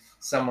to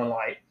someone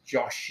like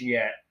Josh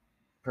yet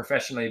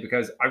professionally,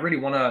 because I really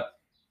want to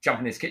jump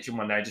in his kitchen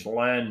one day, just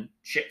learn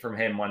shit from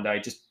him one day,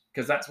 just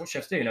because that's what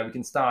chefs do. You know, we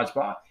can starch,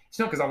 but it's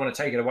not because I want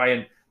to take it away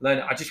and learn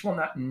it. I just want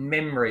that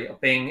memory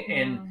of being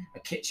in a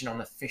kitchen on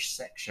the fish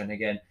section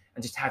again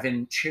and just have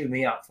him chew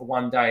me up for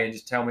one day and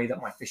just tell me that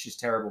my fish is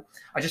terrible.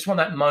 I just want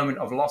that moment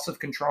of loss of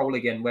control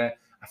again, where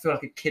I feel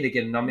like a kid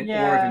again and I'm in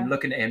awe of him,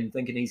 looking at him,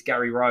 thinking he's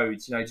Gary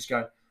Rhodes, you know, just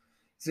going,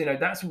 so, you know,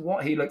 that's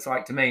what he looks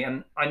like to me.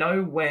 And I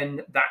know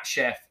when that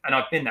chef, and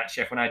I've been that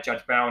chef when I had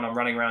Judge Bow and I'm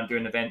running around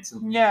doing events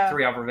and 3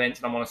 other events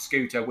and I'm on a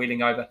scooter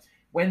wheeling over.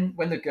 When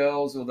the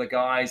girls or the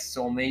guys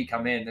saw me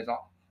come in, they're like,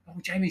 oh,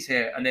 Jamie's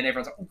here. And then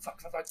everyone's like, oh, fuck,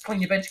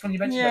 clean your bench.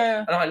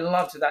 And I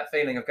loved that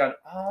feeling of going,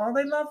 oh,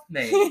 they love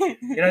me.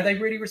 You know, they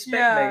really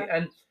respect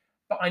me.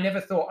 But I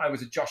never thought I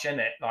was a Josh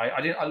Emmett. Like,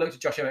 I looked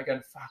at Josh Emmett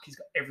going, fuck, he's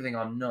got everything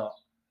I'm not.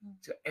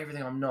 He's got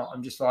everything I'm not.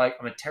 I'm just like,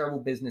 I'm a terrible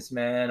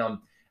businessman.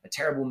 I'm a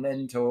terrible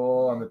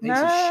mentor. I'm a piece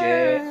of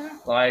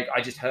shit. Like,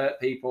 I just hurt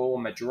people.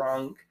 I'm a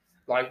drunk.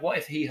 Like, what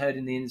if he heard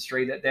in the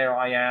industry that there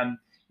I am,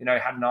 you know,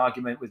 had an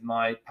argument with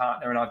my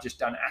partner and I've just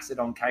done acid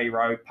on K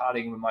Road,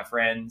 partying with my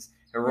friends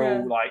who are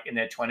all like in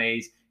their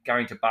 20s,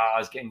 going to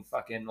bars, getting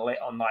fucking lit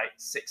on like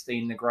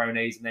 16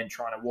 Negronis and then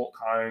trying to walk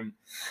home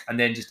and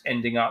then just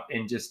ending up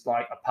in just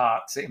like a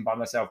park sitting by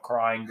myself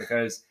crying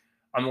because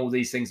I'm all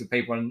these things with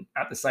people, and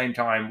at the same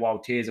time, while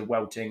tears are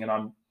welting and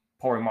I'm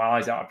pouring my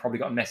eyes out, I probably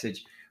got a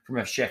message from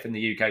a chef in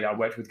the UK that I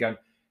worked with going,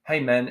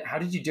 hey man, how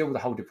did you deal with the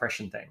whole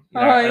depression thing?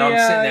 You know, and I'm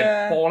sitting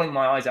there bawling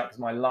my eyes out because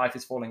my life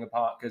is falling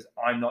apart because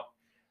I'm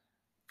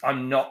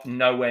not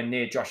nowhere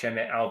near Josh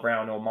Emmett, Al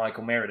Brown, or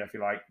Michael Meredith.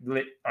 You're like,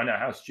 I know,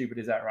 how stupid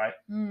is that, right?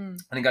 And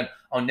then going,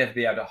 I'll never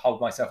be able to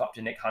hold myself up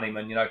to Nick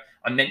Honeyman. You know,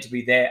 I'm meant to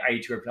be their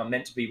age group and I'm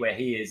meant to be where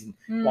he is.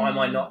 And why am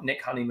I not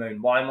Nick Honeymoon?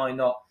 Why am I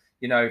not,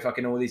 you know,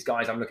 fucking all these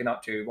guys I'm looking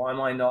up to? Why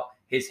am I not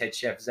his head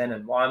chef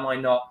Zenon? Why am I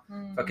not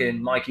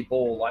fucking Mikey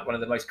Ball, like one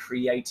of the most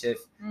creative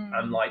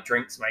like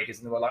drinks makers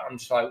in the world? Like, I'm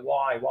just like,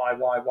 why?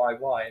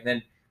 And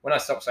then when I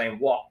stopped saying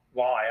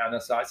why, and I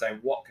started saying,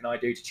 what can I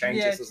do to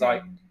change this? It's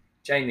like,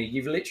 Jamie,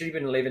 you've literally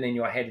been living in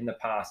your head in the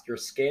past. You're a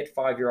scared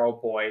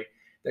 5-year-old boy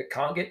that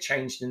can't get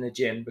changed in the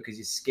gym because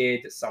you're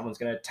scared that someone's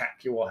going to attack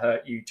you or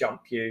hurt you,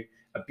 jump you,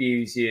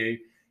 abuse you.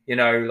 You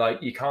know,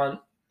 like you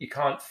can't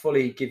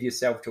fully give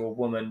yourself to a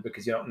woman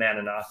because you're not man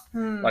enough.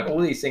 Like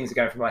all these things are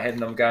going through my head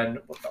and I'm going,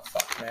 what the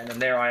fuck, man?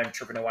 And there I am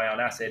tripping away on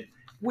acid,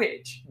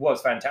 which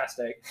was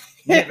fantastic.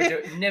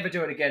 Never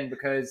do it again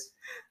because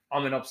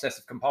I'm an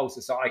obsessive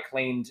compulsive. So I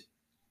cleaned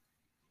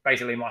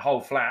basically my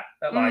whole flat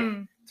at like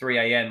 3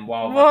 a.m.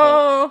 while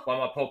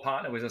my poor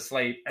partner was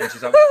asleep, and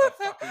she's like, what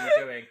the fuck are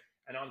you doing?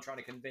 and I'm trying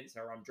to convince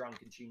her I'm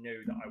drunk, and she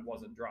knew that I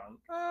wasn't drunk.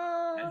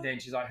 And then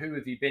she's like, "Who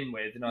have you been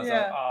with?" And I was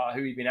like, "Who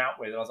have you been out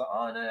with?" And I was like,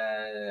 "Oh,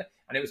 no."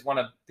 And it was one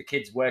of the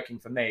kids working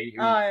for me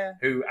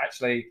who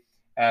actually,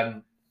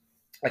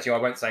 actually, I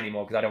won't say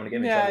anymore because I don't want to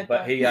get him in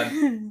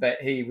trouble. But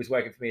he was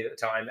working for me at the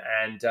time,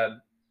 and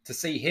to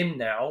see him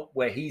now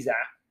where he's at,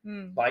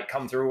 like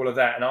come through all of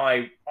that, and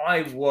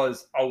I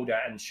was older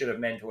and should have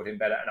mentored him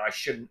better, and I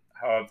shouldn't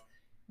have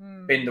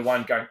been the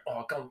one going,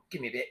 "Oh, go on, give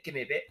me a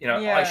bit." You know,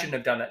 I shouldn't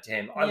have done that to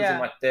him. I was in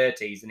my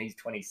 30s and he's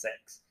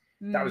 26.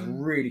 That was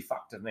really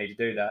fucked of me to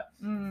do that.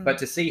 But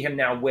to see him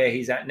now where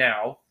he's at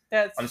now,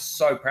 I'm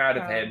so proud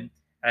of him,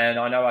 and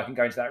I know I can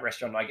go into that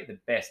restaurant and I get the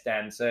best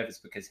damn service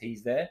because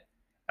he's there,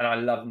 and I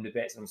love him to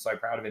bits, and I'm so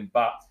proud of him.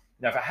 But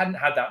you know, if I hadn't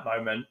had that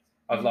moment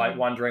of like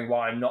wondering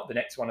why I'm not the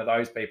next one of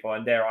those people,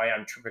 and there I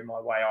am tripping my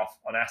way off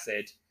on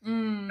acid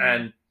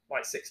and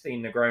like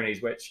 16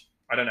 Negronis, which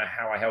I don't know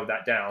how I held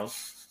that down.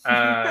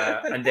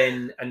 And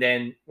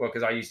then, well,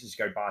 because I used to just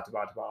go bar to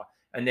bar to bar,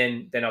 and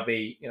then I'll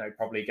be, you know,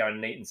 probably going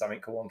and eating something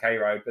cool on K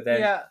Road. But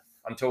then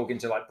I'm talking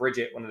to like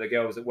Bridget, one of the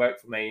girls that work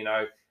for me. You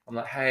know, I'm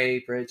like, "Hey,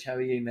 Bridge, how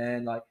are you,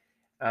 man?" Like,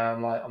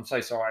 I'm so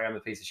sorry, I'm a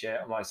piece of shit.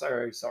 I'm like,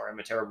 so sorry, I'm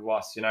a terrible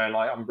boss. You know, and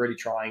like I'm really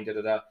trying.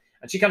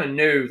 And she kind of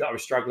knew that I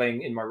was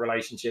struggling in my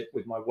relationship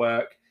with my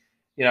work,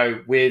 you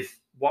know, with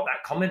what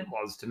that comment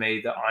was to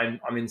me, that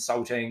I'm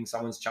insulting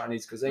someone's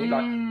Chinese cuisine.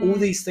 Like all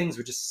these things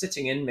were just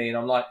sitting in me, and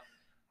I'm like,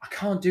 I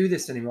can't do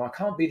this anymore. I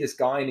can't be this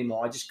guy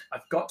anymore.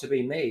 I've got to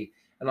be me.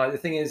 And like the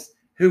thing is,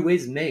 who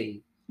is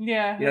me?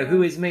 Yeah. You know,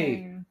 who is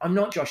me? I'm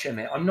not Josh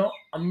Emmett. I'm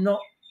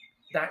not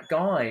that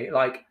guy.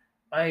 Like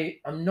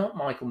I'm not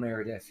Michael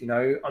Meredith, you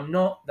know, I'm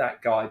not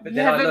that guy. But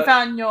then haven't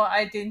found your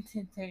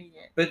identity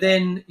yet. But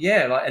then,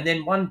 and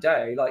then one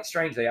day, like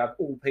strangely, of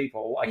all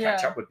people, I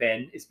catch up with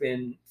Ben. It's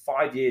been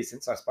 5 years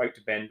since I spoke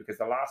to Ben, because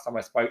the last time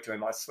I spoke to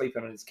him, I was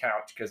sleeping on his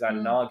couch because I had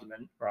an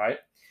argument, right?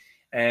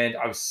 And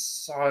I was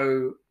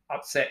so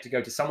upset to go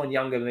to someone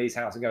younger than his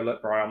house and go,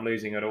 "Look, bro, I'm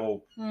losing it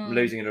all. I'm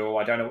losing it all.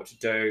 I don't know what to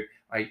do.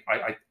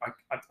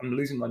 I'm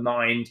losing my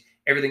mind.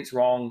 Everything's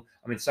wrong.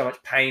 I'm in so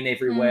much pain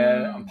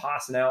everywhere. I'm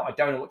passing out. I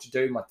don't know what to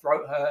do. My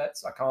throat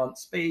hurts. I can't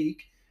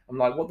speak." I'm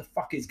like, "What the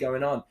fuck is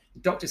going on?"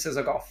 The doctor says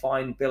I've got a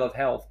fine bill of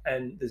health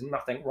and there's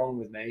nothing wrong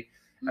with me.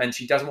 And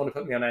she doesn't want to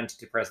put me on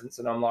antidepressants.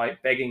 And I'm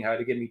like begging her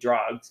to give me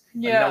drugs.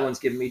 And no one's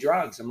giving me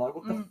drugs. I'm like,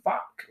 what the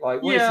fuck?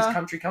 Like, where's this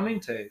country coming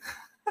to?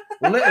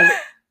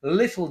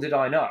 Little did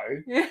I know.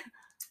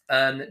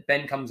 And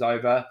Ben comes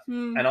over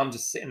and I'm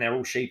just sitting there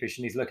all sheepish,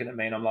 and he's looking at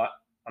me, and I'm like,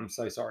 "I'm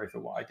so sorry for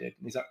what I did."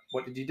 And he's like,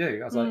 "What did you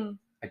do?" I was like,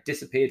 "I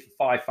disappeared for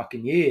 5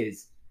 fucking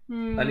years."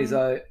 And he's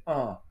like,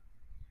 "Oh,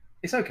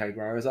 it's okay,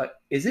 bro." I was like,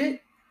 Is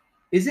it?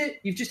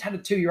 You've just had a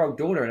 2-year-old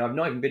daughter and I've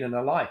not even been in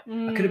her life.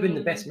 I could have been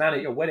the best man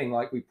at your wedding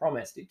like we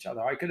promised each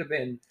other. I could have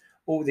been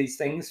all these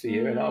things for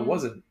you, and I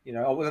wasn't, you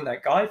know, I wasn't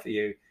that guy for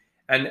you.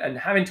 And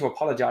having to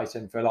apologize to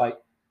him for like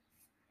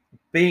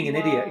being an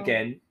idiot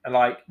again, and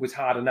like was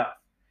hard enough,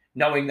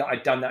 knowing that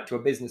I'd done that to a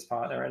business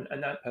partner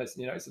and that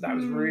person, you know, so that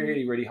was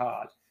really, really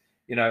hard.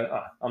 You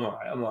know, I'm all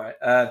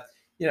right.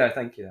 You know,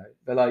 thank you.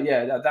 But like,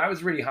 that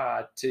was really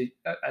hard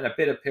and a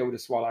bitter pill to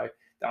swallow.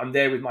 That I'm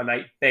there with my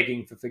mate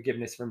begging for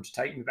forgiveness for him to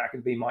take me back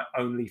and be my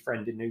only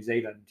friend in New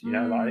Zealand. You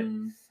know, like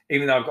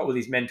even though I've got all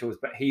these mentors,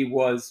 but he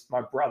was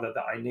my brother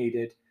that I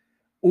needed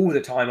all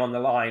the time on the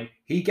line.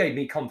 He gave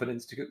me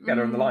confidence to get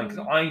on the line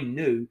because I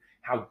knew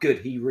how good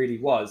he really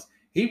was.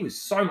 He was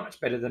so much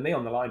better than me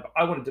on the line, but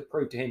I wanted to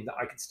prove to him that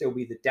I could still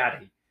be the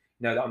daddy.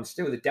 You know, that I'm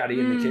still the daddy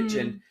in the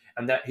kitchen,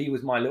 and that he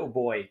was my little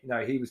boy. You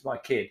know, he was my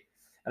kid.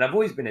 And I've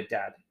always been a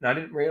dad. And I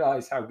didn't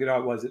realize how good I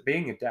was at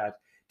being a dad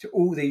to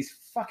all these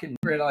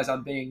realize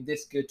I'm being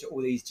this good to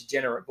all these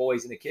degenerate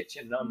boys in the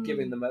kitchen. And I'm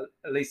giving them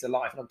at least a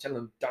life. And I'm telling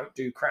them, don't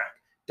do crack.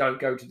 Don't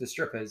go to the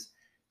strippers.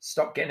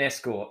 Stop getting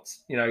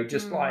escorts. You know,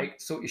 just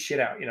like sort your shit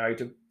out, you know,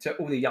 to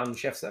all the young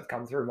chefs that have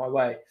come through my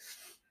way.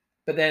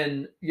 But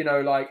then, you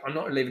know, like I'm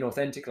not living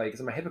authentically because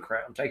I'm a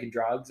hypocrite. I'm taking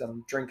drugs.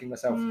 I'm drinking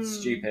myself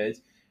stupid.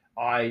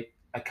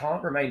 I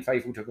can't remain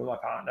faithful to my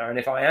partner. And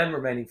if I am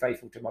remaining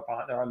faithful to my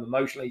partner, I'm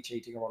emotionally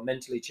cheating or I'm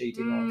mentally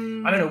cheating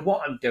or I don't know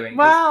what I'm doing.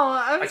 Wow.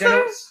 I don't know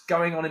what's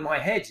going on in my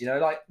head. You know,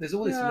 like there's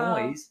all this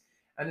noise.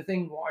 And the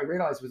thing, what I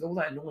realized was all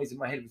that noise in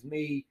my head was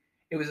me.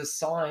 It was a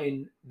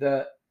sign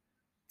that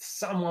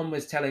someone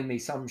was telling me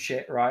some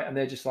shit, right? And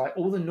they're just like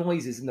all the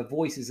noises and the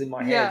voices in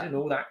my head and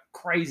all that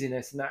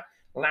craziness and that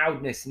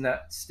loudness and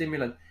that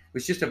stimulant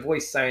was just a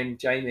voice saying,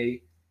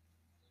 "Jamie,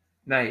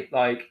 mate,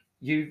 like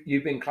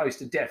you've been close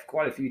to death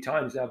quite a few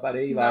times now,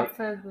 buddy. Like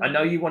I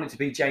know you wanted to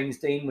be James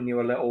Dean when you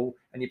were little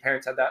and your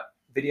parents had that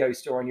video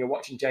store and you're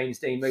watching James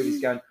Dean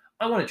movies going,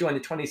 I want to join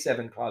the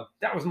 27 Club.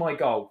 That was my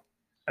goal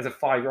as a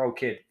 5-year-old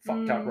kid.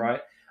 Fucked up,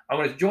 right? I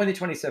wanted to join the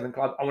 27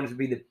 Club. I wanted to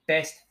be the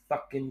best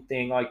fucking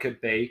thing I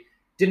could be.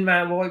 Didn't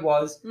matter what it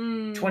was.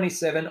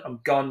 27, I'm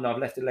gone and I've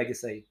left a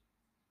legacy.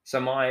 So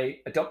my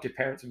adoptive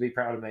parents would be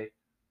proud of me.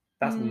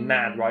 That's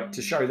mad, right?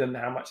 To show them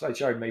how much they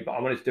showed me, but I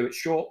wanted to do it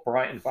short,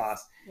 bright, and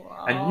fast.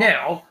 Wow. And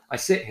now I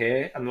sit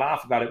here and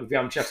laugh about it with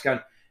young chefs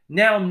going,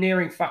 now I'm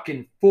nearing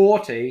fucking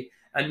 40,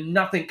 and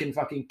nothing can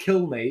fucking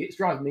kill me. It's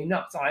driving me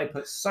nuts. I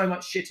put so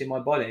much shit in my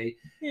body.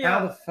 Yeah.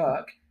 How the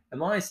fuck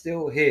am I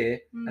still here?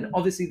 And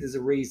obviously there's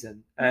a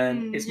reason.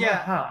 And it's my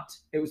heart.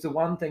 It was the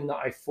one thing that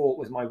I thought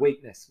was my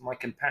weakness, my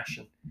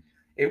compassion.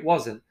 It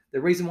wasn't.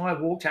 The reason why I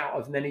walked out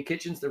of many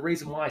kitchens, the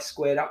reason why I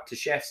squared up to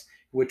chefs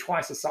who were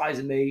twice the size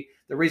of me,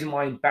 the reason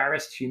why I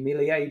embarrassed,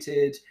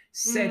 humiliated,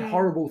 said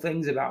horrible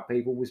things about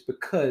people was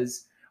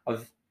because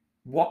of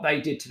what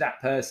they did to that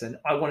person.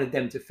 I wanted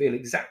them to feel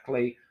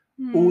exactly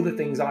all the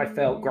things I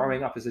felt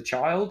growing up as a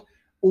child,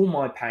 all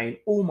my pain,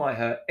 all my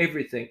hurt,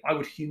 everything. I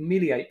would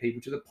humiliate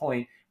people to the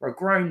point where a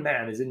grown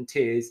man is in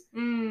tears.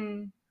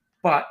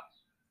 But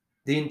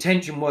the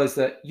intention was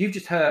that you've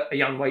just hurt a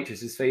young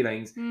waitress's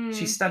feelings.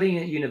 She's studying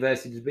at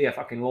university to be a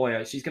fucking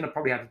lawyer. She's going to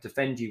probably have to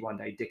defend you one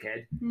day,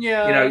 dickhead.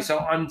 Yeah. You know, so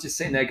I'm just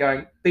sitting there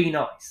going, be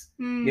nice.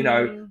 You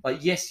know,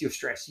 like, yes, you're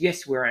stressed.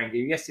 Yes, we're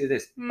angry. Yes, you're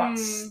this. But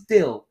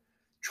still,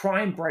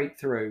 try and break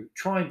through,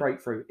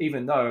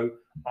 even though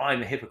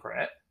I'm a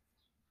hypocrite,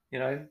 you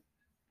know.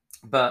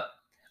 But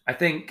I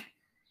think,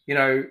 you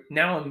know,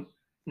 now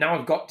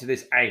I've got to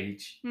this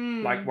age,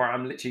 like where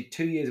I'm literally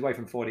 2 years away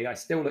from 40. I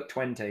still look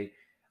 20.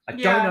 I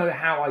don't know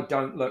how I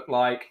don't look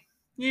like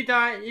you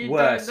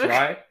worse, don't look...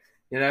 right?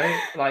 You know,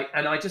 like,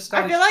 and I just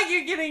started... I feel like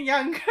you're getting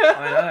younger.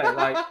 I know,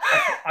 like,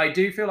 I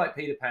do feel like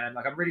Peter Pan.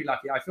 Like, I'm really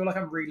lucky. I feel like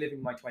I'm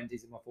reliving my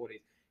 20s and my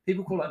 40s.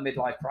 People call it a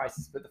midlife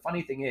crisis, but the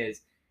funny thing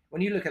is,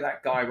 when you look at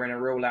that guy wearing a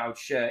real loud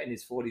shirt in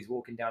his 40s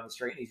walking down the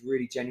street and he's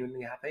really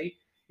genuinely happy,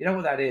 you know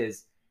what that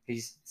is?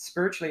 He's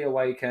spiritually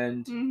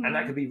awakened, and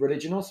that could be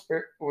religion or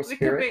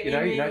spirit, you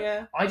know.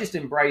 Yeah. I just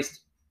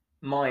embraced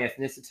my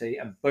ethnicity,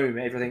 and boom,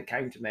 everything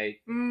came to me.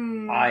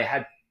 I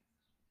had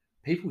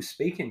people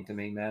speaking to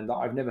me, man, that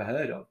I've never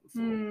heard of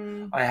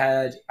before. I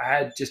had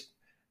just,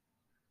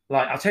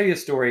 like, I'll tell you a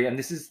story, and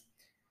this is,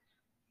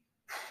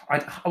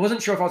 I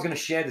wasn't sure if I was going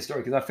to share the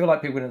story because I feel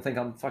like people are going to think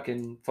I'm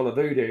fucking full of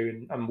voodoo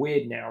and I'm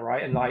weird now,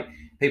 right? And like,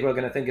 people are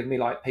going to think of me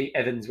like Pete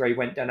Evans, where he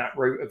went down that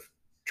route of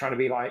trying to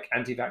be like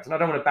anti-vax. And I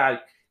don't want to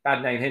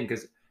bad name him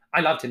because I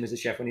loved him as a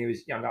chef when he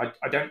was younger.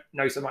 I don't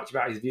know so much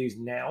about his views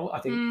now.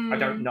 I think I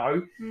don't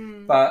know,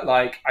 but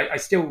like I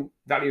still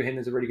value him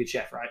as a really good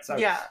chef, right? So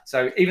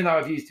so even though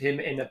I've used him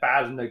in a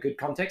bad and a good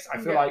context, I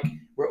feel like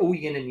we're all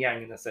yin and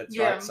yang in a sense,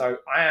 right? So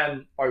I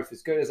am both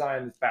as good as I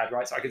am as bad,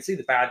 right? So I can see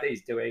the bad that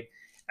he's doing,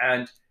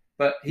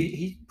 but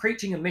he's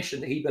preaching a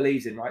mission that he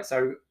believes in, right?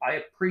 So I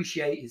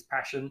appreciate his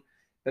passion,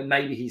 but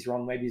maybe he's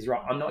wrong, maybe he's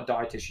right. I'm not a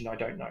dietitian, I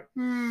don't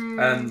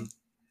know.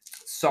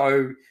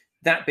 So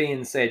that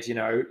being said, you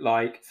know,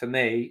 like for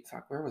me,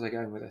 fuck, where was I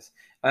going with this?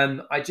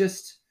 I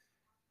just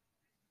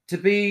to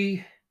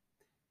be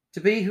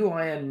who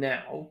I am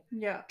now,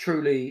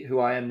 truly who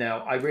I am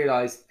now. I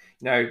realized,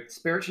 you know,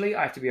 spiritually,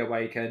 I have to be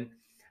awakened.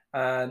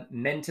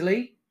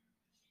 Mentally,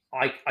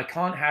 I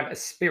can't have a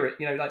spirit,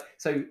 you know, like,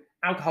 so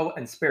alcohol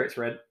and spirits.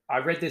 I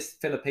read this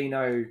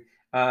Filipino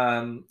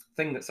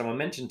thing that someone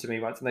mentioned to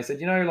me once, and they said,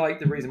 you know, like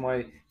the reason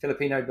why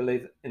Filipino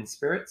believe in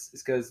spirits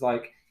is because,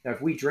 like, you know,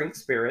 if we drink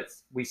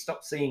spirits, we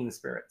stop seeing the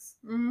spirits.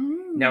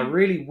 Now,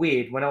 really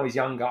weird, when I was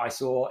younger, I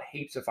saw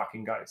heaps of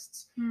fucking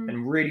ghosts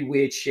and really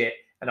weird shit.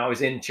 And I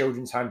was in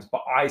children's homes,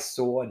 but I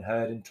saw and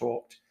heard and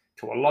talked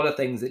to a lot of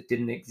things that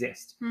didn't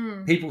exist.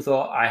 People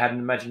thought I had an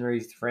imaginary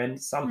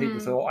friend. Some people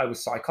thought I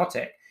was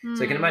psychotic.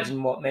 So you can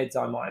imagine what meds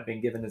I might have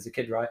been given as a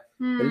kid, right?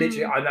 But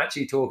literally, I'm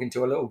actually talking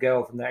to a little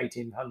girl from the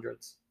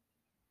 1800s.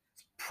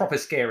 Proper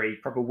scary,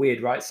 proper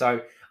weird, right?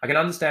 So I can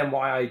understand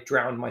why I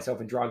drowned myself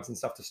in drugs and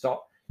stuff to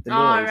stop the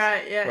noise.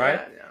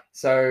 Right?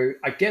 So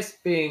I guess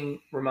being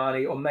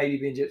Romani or maybe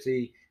being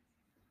Gypsy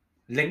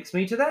links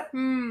me to that.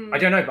 I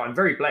don't know, but I'm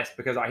very blessed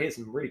because I hear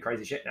some really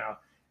crazy shit now.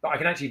 But I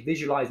can actually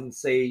visualize and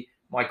see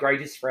my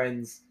greatest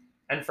friends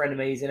and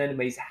frenemies and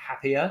enemies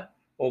happier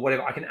or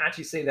whatever. I can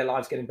actually see their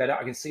lives getting better.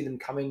 I can see them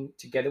coming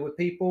together with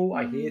people.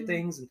 I hear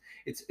things, and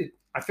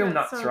I feel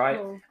nuts, so right?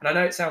 Cool. And I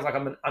know it sounds like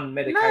I'm an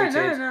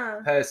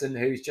unmedicated person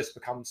who's just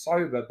become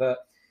sober,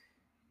 but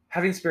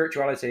having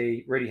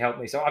spirituality really helped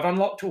me. So I've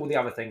unlocked all the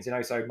other things, you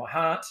know, so my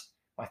heart,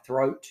 my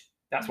throat,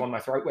 that's when my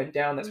throat went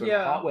down. That's when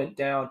my heart went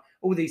down.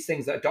 All these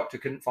things that a doctor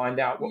couldn't find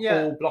out were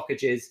all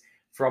blockages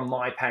from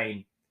my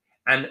pain.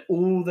 And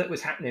all that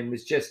was happening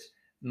was just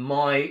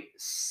my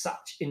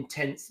such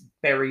intense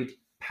buried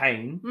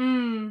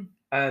pain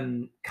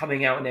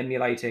coming out and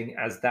emulating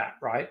as that,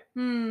 right?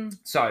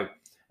 So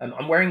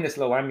I'm wearing this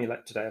little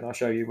amulet today, and I'll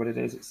show you what it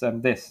is. It's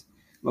this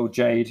little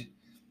jade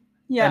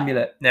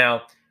amulet.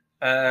 Now,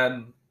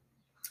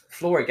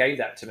 Flora gave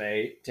that to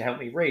me to help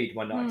me read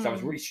one night because I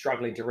was really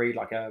struggling to read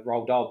like a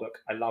Roald Dahl book.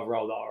 I love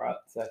Roald Dahl, right?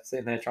 So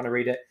sitting there trying to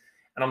read it,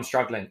 and I'm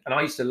struggling. And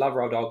I used to love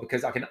Roald Dahl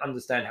because I can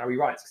understand how he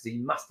writes, because he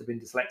must have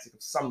been dyslexic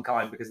of some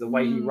kind, because the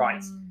way he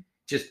writes,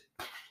 just,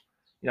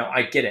 you know,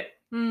 I get it.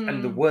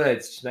 And the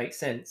words just make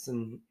sense,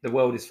 and the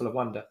world is full of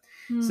wonder.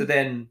 So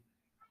then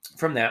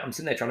from there, I'm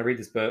sitting there trying to read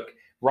this book,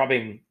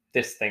 rubbing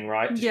this thing,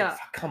 right? Just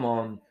like, come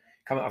on.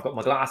 I've got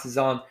my glasses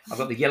on. I've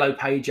got the yellow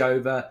page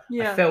over.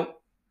 I felt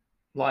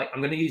like,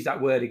 I'm going to use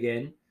that word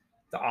again,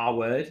 the R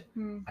word.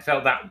 I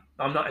felt that,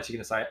 I'm not actually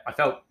going to say it. I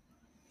felt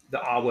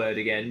the R word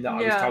again that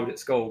I was told at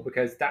school,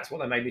 because that's what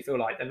they made me feel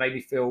like. They made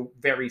me feel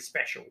very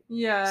special.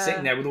 Yeah.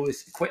 Sitting there with all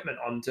this equipment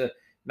on to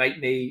make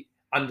me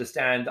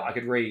understand that I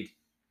could read.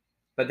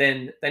 But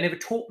then they never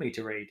taught me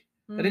to read.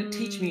 They didn't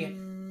teach me.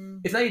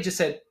 If they had just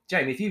said,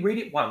 Jamie, if you read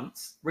it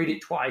once, read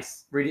it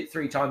twice, read it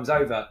 3 times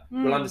over,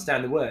 you'll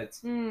understand the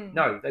words.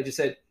 No, they just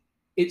said,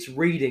 it's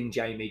reading,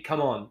 Jamie.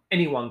 Come on.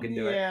 Anyone can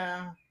do it.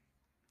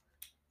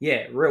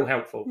 Yeah, real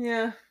helpful.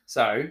 Yeah.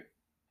 So,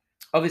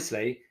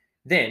 obviously,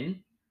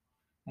 then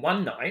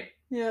one night,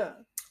 yeah,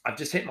 I've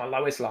just hit my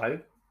lowest low,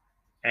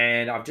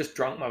 and I've just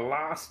drunk my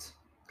last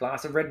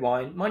glass of red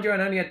wine. Mind you, I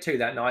only had 2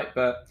 that night,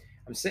 but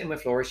I'm sitting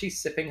with Flora. She's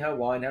sipping her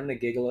wine, having a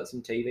giggle at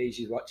some TV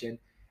she's watching, and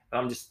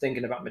I'm just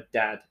thinking about my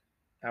dad,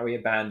 how he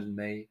abandoned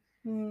me,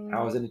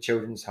 how I was in a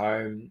children's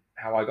home,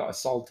 how I got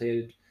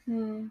assaulted,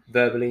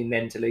 verbally,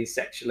 mentally,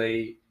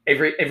 sexually,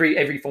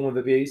 every form of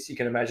abuse you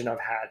can imagine I've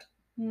had.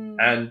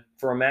 And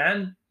for a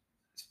man,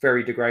 it's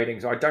very degrading.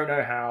 So I don't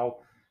know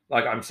how,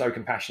 like, I'm so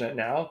compassionate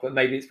now, but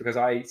maybe it's because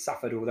I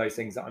suffered all those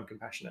things that I'm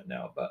compassionate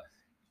now. But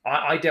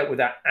I dealt with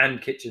that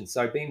and kitchen.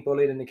 So being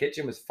bullied in the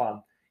kitchen was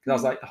fun, because I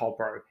was like, oh,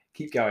 bro,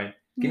 keep going.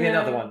 Give me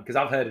another one, because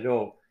I've heard it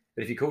all.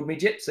 But if you called me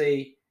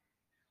gypsy,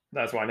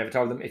 that's why I never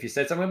told them. If you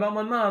said something about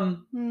my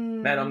mum,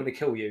 man, I'm going to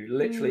kill you,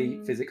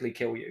 literally physically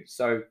kill you.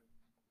 So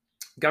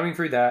going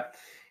through that,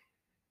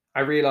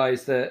 I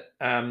realized that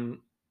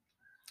I'm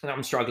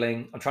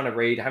struggling. I'm trying to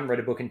read. I haven't read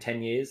a book in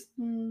 10 years.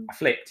 I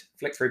flicked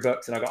through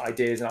books, and I got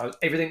ideas, and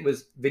everything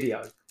was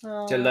video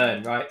to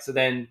learn, right? So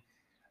then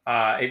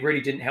it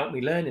really didn't help me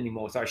learn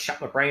anymore. So I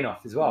shut my brain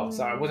off as well.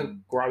 So I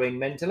wasn't growing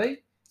mentally.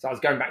 So I was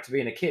going back to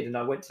being a kid, and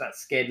I went to that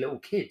scared little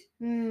kid.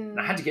 And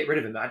I had to get rid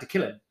of him. I had to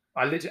kill him.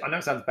 I know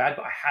it sounds bad,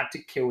 but I had to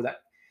kill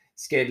that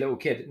scared little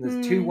kid. And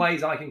there's 2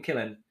 ways I can kill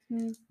him.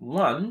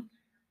 One,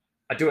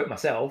 I do it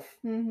myself,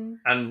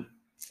 and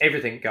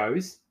everything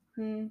goes,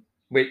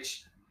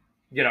 which,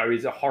 you know,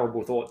 is a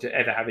horrible thought to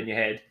ever have in your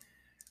head.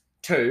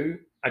 2,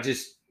 I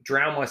just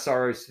drown my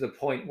sorrows to the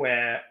point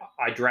where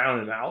I drown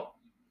them out,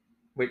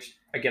 which,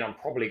 again, I'm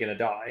probably going to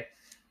die.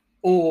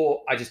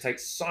 Or I just take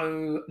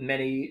so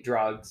many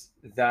drugs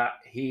that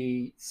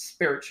he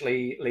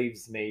spiritually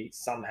leaves me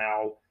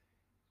somehow,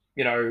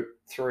 you know,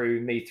 through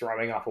me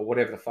throwing up or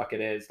whatever the fuck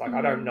it is. Like,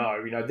 I don't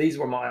know. You know, these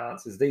were my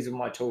answers. These were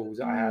my tools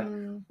that I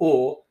had.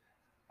 Or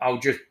I'll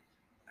just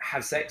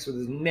have sex with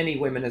as many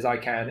women as I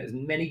can, as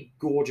many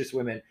gorgeous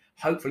women.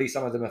 Hopefully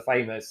some of them are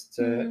famous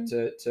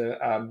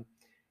to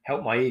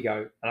help my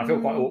ego. And I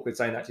feel quite awkward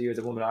saying that to you as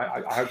a woman.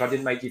 I hope I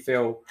didn't make you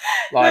feel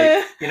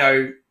like, you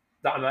know,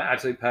 that I'm an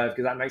absolute perv,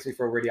 because that makes me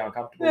feel really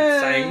uncomfortable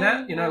saying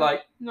that, you know,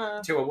 like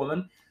to a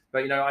woman.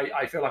 But, you know,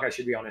 I feel like I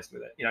should be honest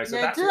with it, you know. So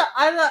that's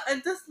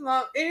I just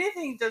love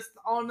anything. Just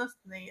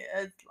honestly,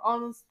 as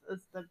honest as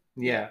the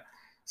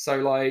So,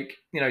 like,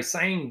 you know,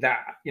 saying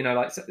that, you know,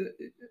 like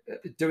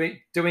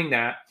doing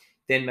that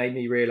then made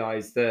me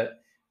realize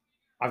that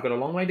I've got a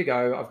long way to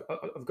go.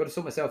 I've got to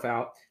sort myself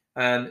out.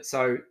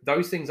 So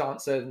those things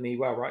aren't serving me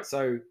well, right?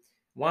 So,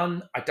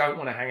 one, I don't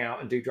want to hang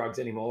out and do drugs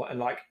anymore. And,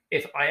 like,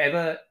 if I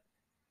ever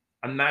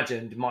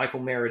imagined Michael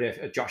Meredith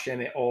or Josh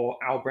Emmett or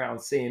Al Brown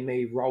seeing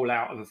me roll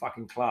out of a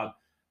fucking club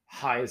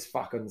high as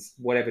fucking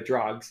whatever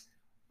drugs,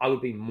 I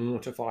would be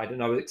mortified,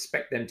 and I would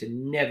expect them to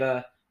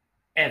never,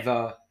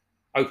 ever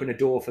open a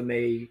door for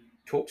me,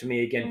 talk to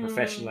me again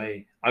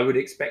professionally. I would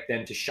expect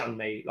them to shun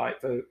me, like,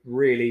 for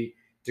really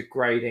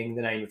degrading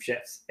the name of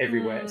chefs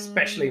everywhere,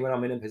 especially when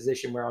I'm in a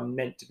position where I'm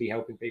meant to be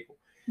helping people.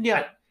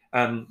 Then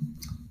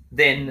and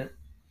then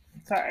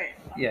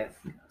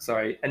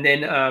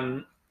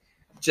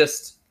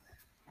just,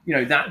 you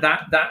know,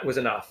 that was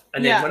enough.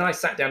 And then when I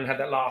sat down and had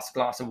that last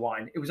glass of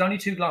wine, it was only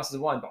 2 glasses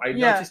of wine, but I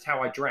noticed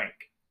how I drank.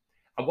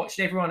 I watched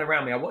everyone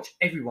around me. I watched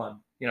everyone,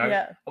 you know.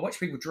 I watched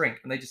people drink,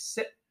 and they just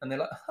sit and they're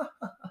like,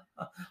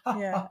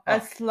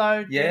 a slow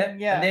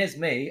And there's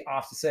me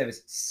after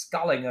service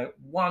sculling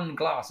one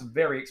glass of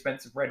very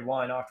expensive red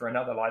wine after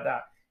another like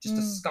that, just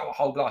to scull a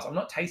whole glass. I'm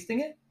not tasting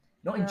it,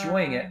 not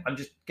enjoying it. I'm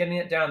just getting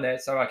it down there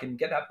so I can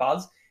get that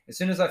buzz. As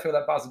soon as I feel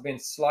that buzz of being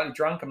slightly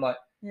drunk, I'm like,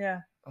 oh,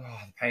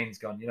 the pain's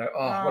gone, you know.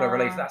 Oh, what a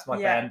relief. That's my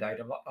Band-Aid.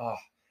 I'm like, oh,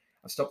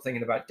 I've stopped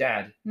thinking about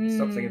dad.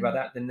 Stopped thinking about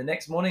that. Then the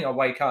next morning I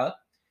wake up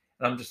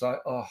and I'm just like,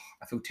 oh,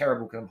 I feel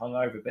terrible because I'm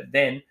hungover. But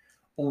then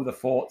all the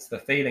thoughts, the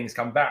feelings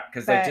come back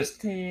because they're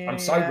just, I'm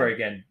sober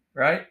again,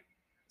 right?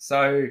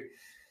 So,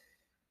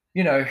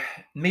 you know,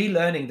 me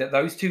learning that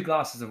those 2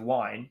 glasses of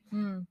wine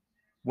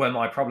were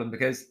my problem,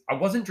 because I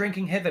wasn't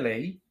drinking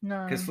heavily,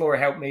 because Flora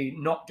helped me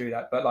not do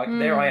that. But, like,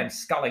 there I am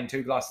sculling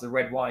 2 glasses of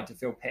red wine to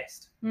feel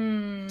pissed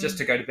just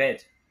to go to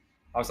bed.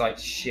 I was like,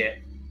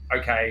 shit,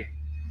 okay,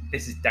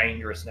 this is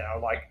dangerous now.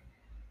 Like,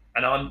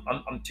 and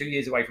I'm 2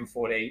 years away from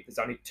 40. There's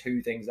only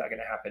 2 things that are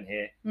going to happen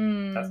here.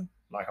 That's,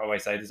 like I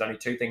always say, there's only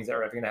 2 things that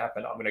are ever going to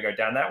happen. I'm going to go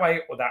down that way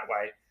or that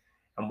way.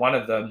 And one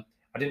of them,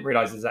 I didn't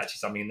realize there's actually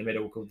something in the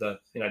middle called the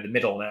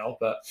middle now,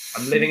 but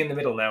I'm living in the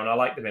middle now, and I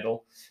like the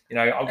middle. You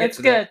know, I'll get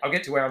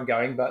to where I'm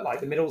going, but, like,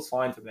 the middle's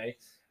fine for me.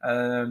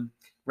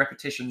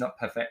 Repetition, not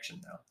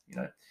perfection now, you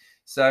know.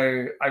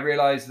 So I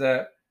realized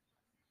that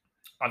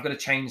I've got to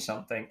change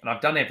something. And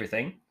I've done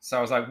everything. So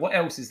I was like, what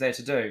else is there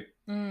to do?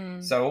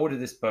 So I ordered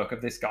this book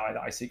of this guy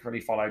that I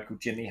secretly followed called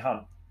Jimmy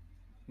Hunt.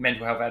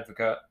 Mental health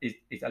advocate.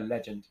 He's a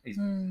legend. He's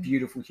a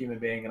beautiful human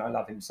being, and I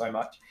love him so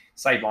much.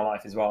 Saved my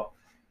life as well.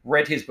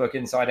 Read his book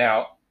inside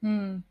out.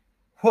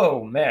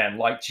 Whoa, man,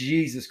 like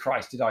Jesus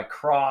Christ, did I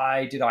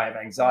cry? Did I have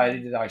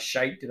anxiety? Did I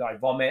shake? Did I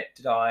vomit?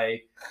 Did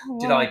I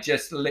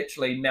just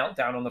literally melt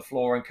down on the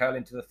floor and curl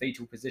into the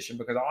fetal position?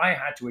 Because I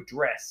had to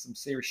address some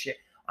serious shit.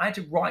 I had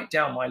to write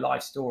down my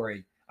life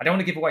story. I don't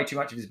want to give away too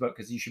much of his book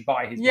because you should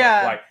buy his book.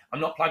 Like, I'm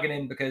not plugging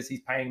in because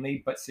he's paying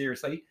me, but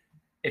seriously,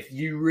 if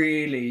you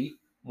really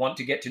want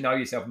to get to know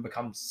yourself and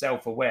become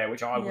self-aware,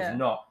 which I was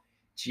not,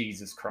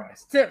 Jesus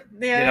Christ. So,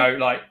 you know,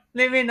 like,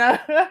 let me know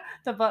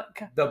the book.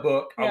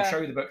 I'll show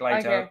you the book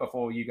later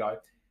before you go.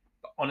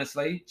 But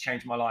honestly,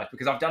 changed my life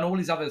because I've done all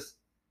his other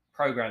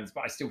programs,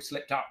 but I still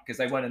slipped up because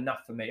they weren't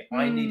enough for me.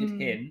 I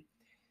needed him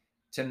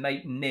to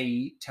make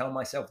me tell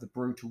myself the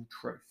brutal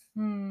truth.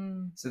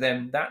 So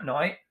then that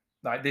night,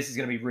 like, this is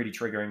going to be really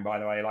triggering, by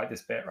the way, like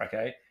this bit,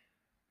 okay?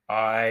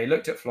 I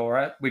looked at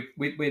Flora.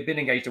 We'd been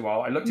engaged a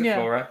while. I looked at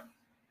Flora.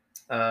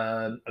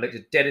 I looked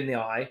her dead in the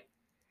eye,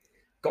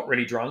 got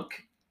really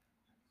drunk,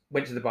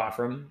 went to the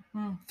bathroom,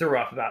 threw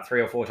up about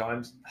 3 or 4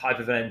 times,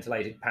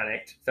 hyperventilated,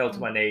 panicked, fell to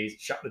my knees,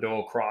 shut the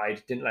door,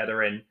 cried, didn't let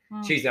her in.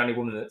 She's the only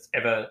woman that's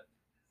ever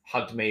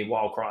hugged me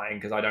while crying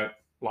because I don't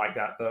like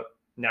that, but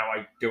now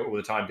I do it all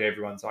the time to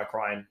everyone, so I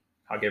cry and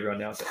hug everyone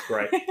now, so it's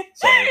great.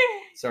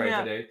 Sorry if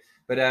I do.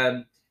 But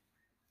I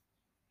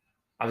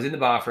was in the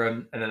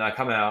bathroom and then I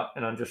come out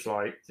and I'm just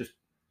like,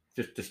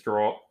 just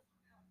distraught.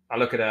 I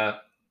look at her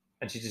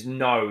and she just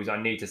knows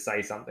I need to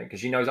say something because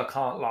she knows I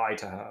can't lie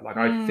to her. Like,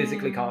 I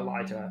physically can't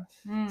lie to her.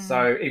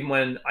 So even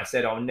when I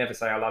said I'll never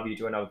say I love you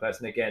to another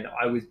person again,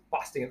 I was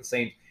busting at the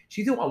seams.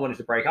 She thought I wanted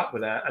to break up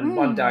with her. And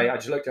one day I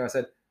just looked at her and I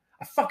said,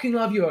 I fucking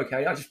love you,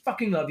 okay? I just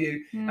fucking love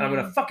you. And I'm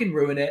going to fucking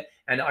ruin it.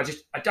 And I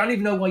don't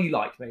even know why you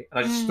like me. And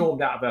I just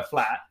stormed out of her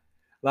flat.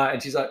 Like,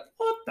 and she's like,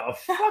 what the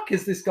fuck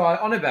is this guy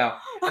on about?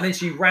 And then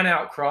she ran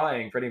out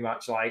crying pretty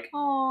much, like,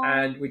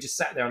 and we just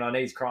sat there on our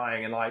knees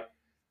crying. And like,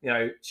 you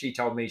know, she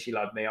told me she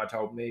loved me. I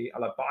told me I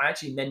loved, but I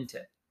actually meant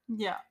it.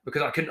 Yeah.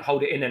 Because I couldn't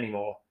hold it in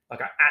anymore.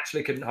 Like, I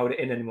actually couldn't hold it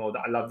in anymore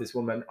that I love this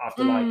woman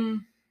after like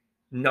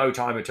no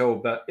time at all.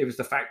 But it was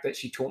the fact that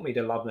she taught me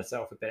to love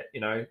myself a bit,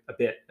 you know,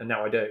 and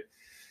now I do.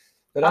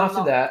 But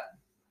after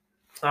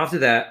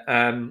that,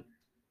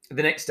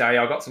 the next day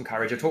I got some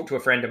courage. I talked to a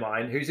friend of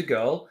mine who's a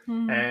girl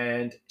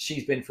and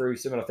she's been through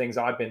similar things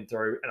I've been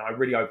through. And I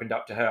really opened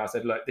up to her. I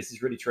said, look, this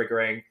is really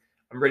triggering.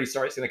 I'm really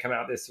sorry it's going to come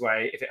out this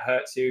way. If it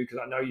hurts you, because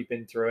I know you've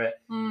been through it.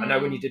 I know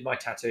when you did my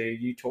tattoo,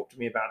 you talked to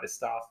me about this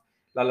stuff.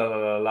 La, la,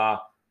 la, la,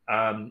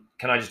 la.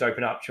 Can I just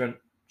open up? She went,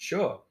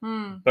 sure.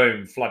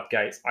 Boom,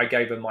 floodgates. I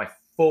gave her my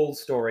full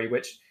story,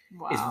 which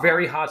is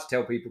very hard to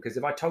tell people because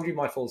if I told you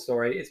my full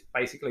story, it's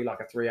basically like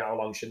a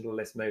 3-hour-long Schindler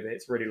List movie.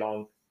 It's really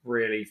long,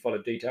 really full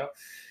of detail.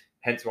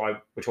 Hence why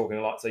we're talking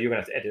a lot. So you're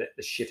going to have to edit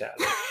the shit out of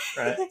this,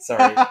 right?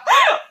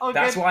 Sorry.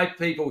 That's why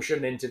people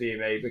shouldn't interview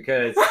me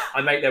because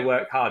I make their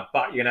work hard,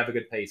 but you're going to have a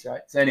good piece,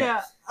 right? So anyway,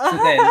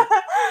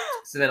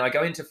 so then I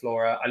go into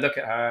Flora, I look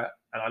at her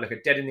and I look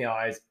her dead in the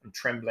eyes. I'm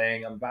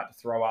trembling. I'm about to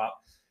throw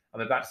up. I'm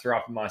about to throw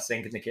up in my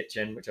sink in the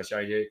kitchen, which I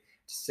showed you,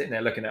 just sitting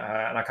there looking at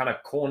her. And I kind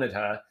of cornered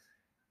her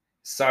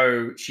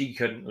so she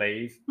couldn't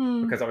leave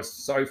because I was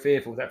so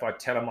fearful that if I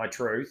tell her my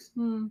truth,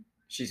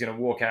 she's going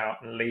to walk out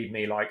and leave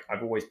me like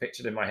I've always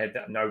pictured in my head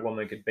that no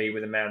woman could be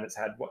with a man that's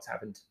had what's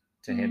happened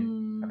to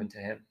him.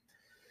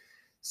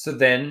 So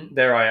then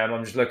there I am.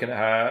 I'm just looking at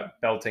her,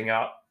 belting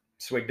up,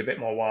 swigged a bit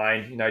more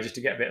wine, you know, just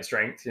to get a bit of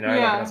strength, you know.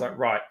 And I was like,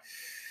 right.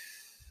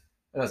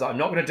 And I was like, I'm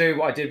not going to do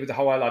what I did with the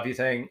whole I love you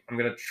thing. I'm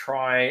going to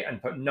try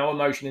and put no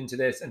emotion into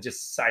this and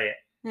just say it.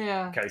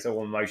 Yeah. Okay, so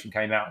all emotion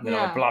came out and then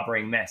I'm a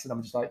blubbering mess and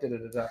I'm just like,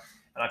 da-da-da-da.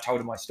 And I told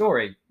her my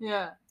story.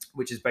 Yeah.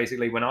 Which is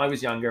basically when I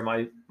was younger,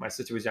 my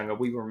sister was younger,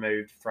 we were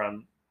removed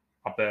from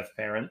our birth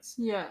parents.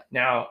 Yeah.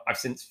 Now I've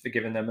since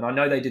forgiven them and I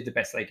know they did the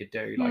best they could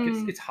do. Like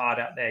it's hard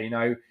out there, you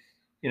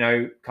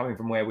know, coming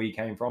from where we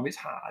came from, it's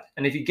hard.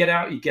 And if you get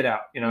out, you get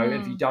out, you know, and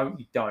if you don't,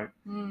 you don't.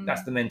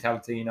 That's the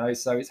mentality, you know,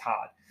 so it's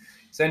hard.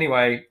 So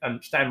anyway,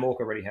 Stan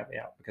Walker really helped me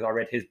out because I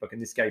read his book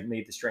and this gave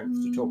me the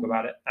strength to talk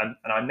about it. And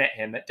I met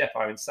him at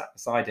Depot and sat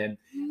beside him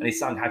and he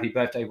sung Happy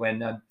Birthday when,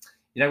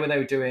 you know, when they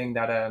were doing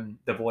that,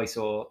 The Voice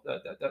or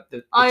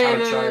the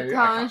talent show.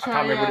 I can't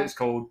remember what it was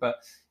called, but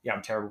yeah,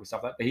 I'm terrible with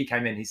stuff like that. But he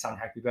came in, he sung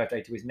Happy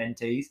Birthday to his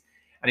mentees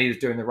and he was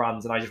doing the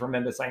runs. And I just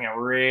remember saying a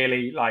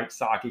really like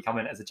sarky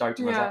comment as a joke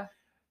to myself.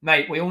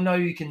 Mate, we all know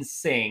you can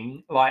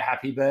sing like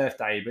Happy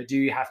Birthday, but do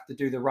you have to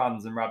do the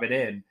runs and rub it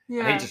in?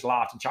 Yeah. And he just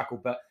laughed and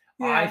chuckled. But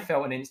I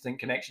felt an instant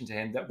connection to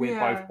him that we're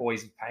both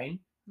boys of pain.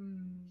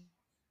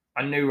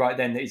 I knew right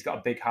then that he's got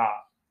a big heart.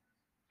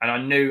 And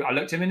I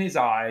looked him in his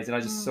eyes and I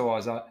just saw, I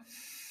was like,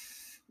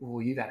 oh,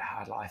 you've had a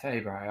hard life,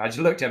 eh, bro? I just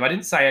looked at him. I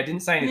didn't say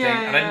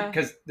anything.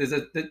 Because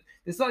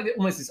there's like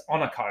almost this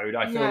honor code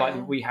I feel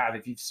like we have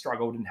if you've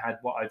struggled and had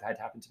what I've had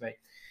happen to me.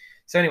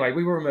 So anyway,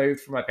 we were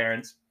removed from my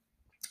parents.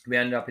 We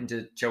ended up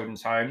into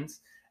children's homes.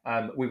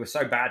 we were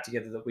so bad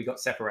together that we got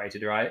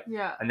separated, right?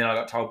 Yeah. And then I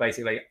got told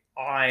basically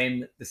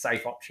I'm the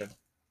safe option.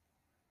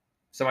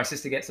 So my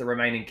sister gets the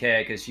remaining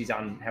care because she's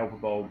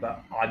unhelpable,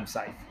 but I'm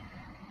safe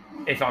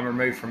if I'm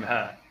removed from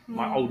her,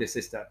 my older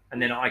sister.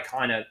 And then I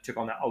kind of took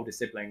on that older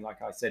sibling,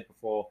 like I said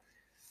before.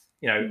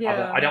 You know,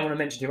 Yeah. I don't want to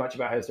mention too much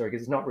about her story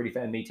because it's not really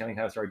fair me telling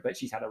her story, but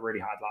she's had a really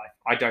hard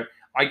life.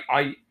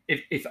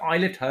 If I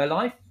lived her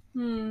life,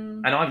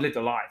 and I've lived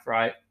a life,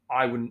 right,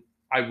 I wouldn't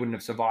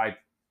have survived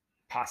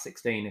past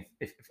 16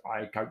 if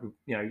I coped with,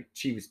 you know,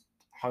 she was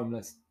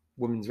homeless,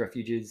 women's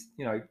refuges,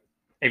 you know,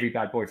 every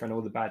bad boyfriend,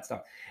 all the bad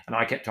stuff. And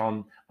I kept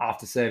on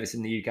after service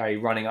in the UK,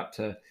 running up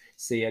to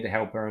see her to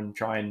help her and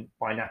try and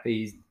buy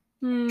nappies,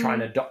 trying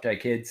to adopt her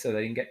kids so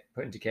they didn't get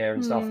put into care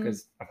and stuff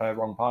because of her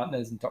wrong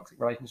partners and toxic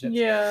relationships.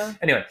 Yeah.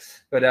 Anyway,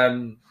 but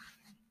I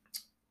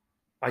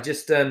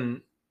just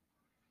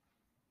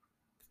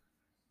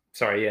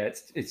sorry, yeah,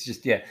 it's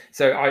just, yeah.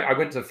 So I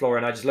went to Flora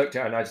and I just looked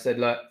at her and I just said,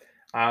 look,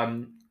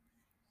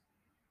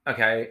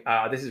 okay,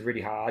 this is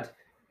really hard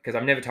because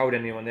I've never told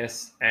anyone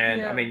this.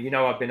 And I mean, you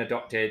know, I've been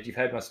adopted. You've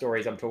heard my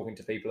stories I'm talking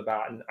to people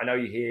about. And I know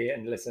you hear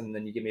and listen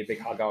and you give me a big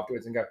hug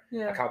afterwards and go,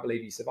 I can't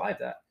believe you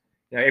survived that.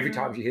 You know, every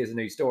time she hears a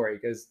new story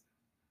because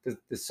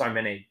there's so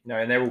many, you know,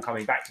 and they're all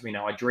coming back to me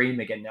now. I dream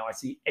again now. I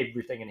see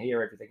everything and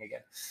hear everything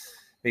again.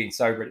 Being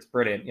sober, it's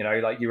brilliant. You know,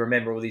 like you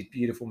remember all these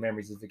beautiful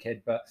memories as a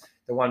kid. But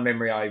the one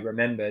memory I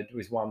remembered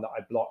was one that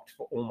I blocked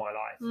for all my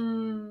life.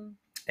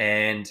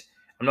 And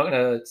I'm not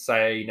going to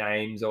say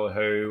names or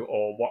who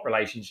or what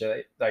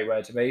relationship they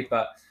were to me,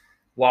 but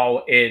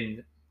while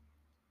in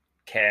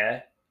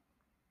care,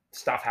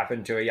 stuff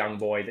happened to a young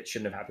boy that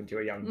shouldn't have happened to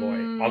a young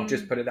boy. I'll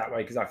just put it that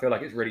way because I feel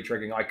like it's really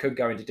triggering. I could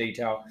go into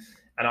detail,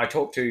 and I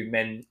talk to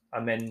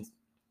a man's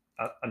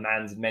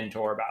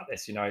mentor about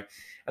this, you know,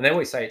 and they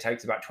always say it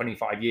takes about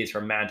 25 years for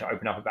a man to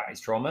open up about his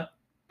trauma,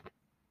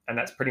 and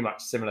that's pretty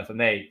much similar for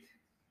me.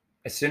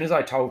 As soon as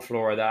I told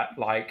Flora that,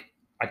 like,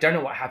 I don't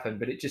know what happened,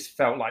 but it just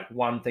felt like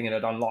one thing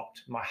had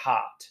unlocked. My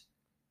heart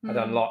had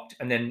unlocked.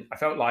 And then I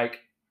felt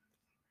like,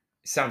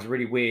 it sounds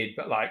really weird,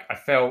 but like I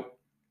felt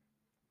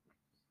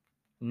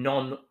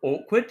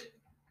non-awkward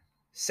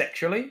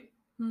sexually.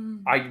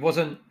 I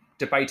wasn't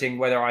debating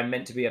whether I'm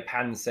meant to be a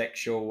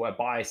pansexual, a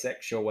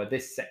bisexual, or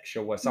this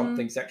sexual, or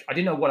something sexual. I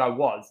didn't know what I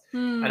was.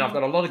 And I've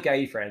got a lot of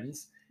gay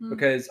friends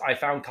because I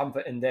found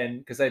comfort in them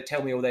because they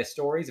tell me all their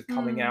stories of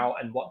coming out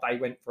and what they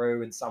went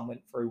through, and some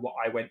went through what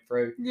I went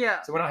through.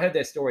 Yeah. So when I heard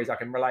their stories, I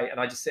can relate, and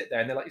I just sit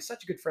there and they're like, you're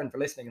such a good friend for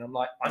listening. And I'm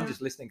like, I'm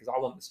just listening because I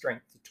want the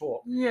strength to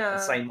talk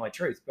and say my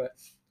truth. But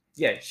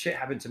yeah, shit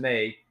happened to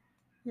me,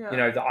 you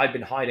know, that I've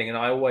been hiding. And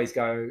I always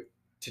go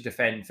to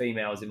defend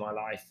females in my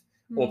life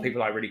or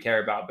people I really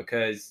care about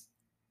because,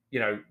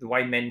 you know, the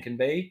way men can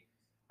be,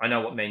 I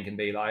know what men can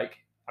be like.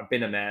 I've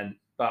been a man,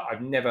 but I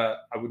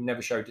would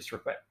never show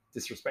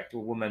disrespect to a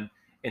woman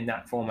in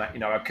that format. You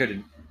know, I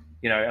couldn't,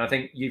 you know, and I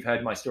think you've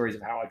heard my stories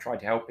of how I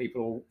tried to help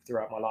people all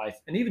throughout my life,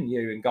 and even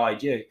you, and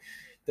guide you,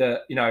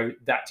 that, you know,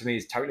 that to me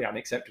is totally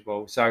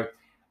unacceptable. So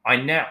I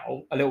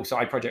now, a little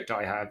side project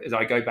I have is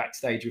I go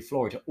backstage with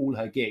Flora to all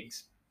her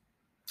gigs,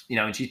 you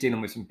know, and she's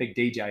dealing with some big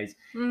DJs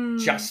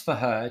just for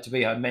her to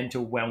be her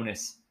mental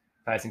wellness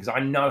person, because I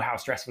know how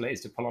stressful it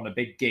is to pull on a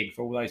big gig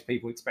for all those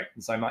people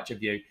expecting so much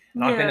of you.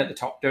 And I've been at the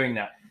top doing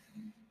that.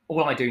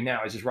 All I do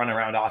now is just run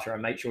around after her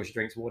and make sure she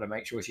drinks water,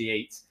 make sure she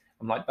eats.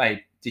 I'm like, babe,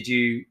 did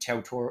you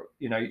tell Tor,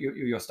 you know,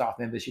 your staff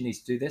members she needs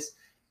to do this?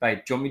 Babe,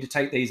 do you want me to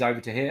take these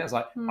over to here? I was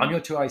like, I'm your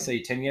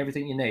 2IC, tell me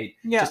everything you need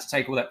just to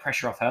take all that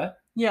pressure off her.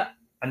 Yeah.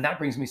 And that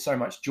brings me so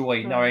much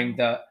joy knowing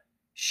that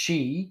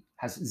she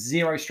has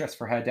zero stress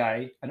for her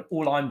day, and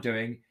all I'm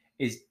doing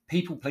is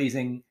people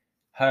pleasing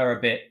her a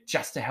bit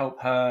just to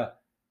help her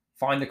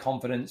find the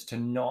confidence to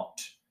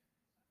not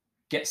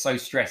get so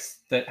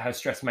stressed that her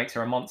stress makes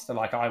her a monster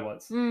like I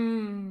was, you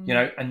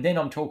know. And then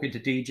I'm talking to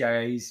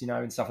DJs, you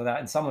know, and stuff like that,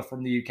 and some are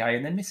from the UK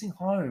and they're missing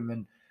home,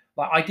 and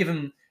like I give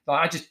them,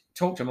 like I just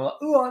talk to them, I'm like,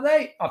 oh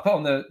mate, I put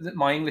on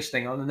my English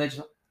thing on, and they're just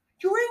like,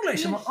 you're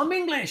English? I'm like, I'm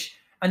English.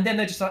 And then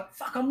they're just like,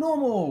 fuck, I'm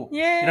normal.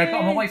 Yeah. You know,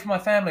 but I'm away from my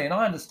family, and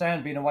I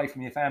understand being away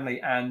from your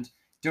family and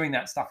doing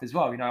that stuff as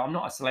well. You know, I'm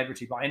not a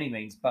celebrity by any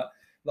means, but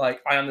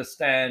like I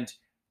understand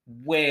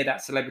where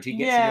that celebrity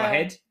gets in your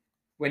head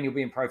when you're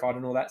being profiled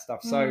and all that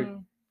stuff.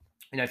 So,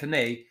 you know, for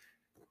me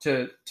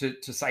to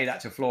say that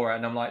to Flora,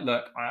 and I'm like,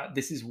 look,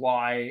 this is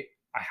why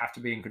I have to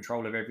be in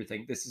control of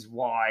everything. This is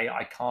why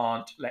I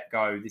can't let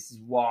go. This is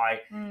why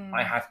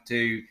I have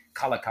to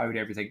color code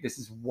everything. This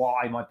is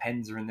why my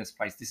pens are in this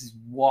place. This is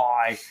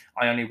why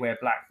I only wear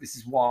black. This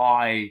is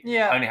why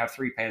I only have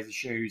 3 pairs of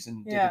shoes.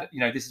 And, you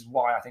know, this is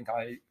why I think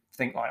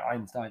like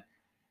Einstein.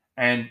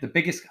 And the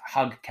biggest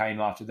hug came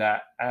after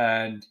that.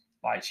 And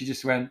like, she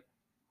just went,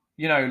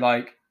 you know,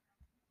 like,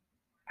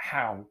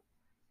 how?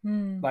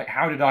 Like,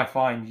 how did I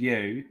find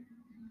you?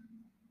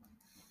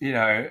 You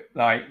know,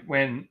 like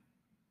when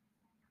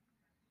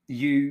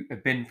you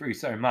have been through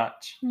so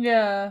much.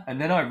 Yeah. And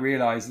then I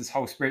realized this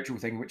whole spiritual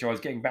thing, which I was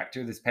getting back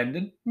to, this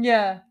pendant.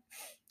 Yeah.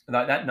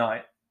 Like that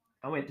night,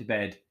 I went to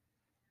bed,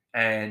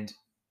 and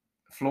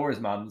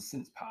Flora's mum's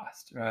since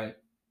passed, right?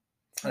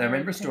 And I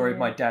remember a story of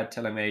my Okay. dad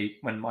telling me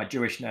when my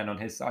Jewish nan on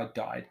his side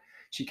died,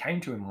 she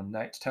came to him one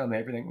night to tell me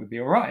everything would be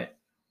all right.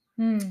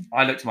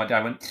 I looked at my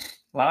dad and went,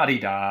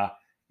 la-di-da,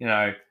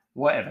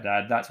 whatever,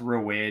 Dad, that's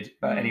real weird.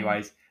 But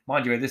anyways,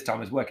 mind you, at this time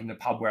I was working in a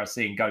pub where I was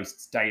seeing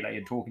ghosts daily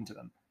and talking to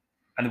them.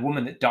 And the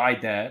woman that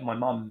died there,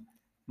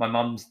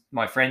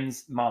 my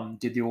friend's mum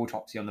did the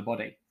autopsy on the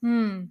body.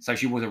 So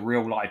she was a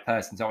real live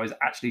person. So I was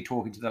actually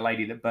talking to the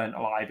lady that burnt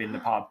alive in the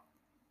pub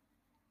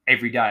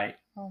every day.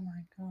 Oh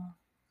my God.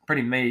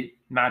 Pretty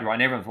mad, right?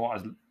 And everyone thought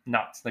I was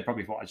nuts. They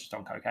probably thought I was just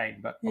on cocaine,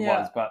 but I Yeah.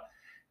 was. But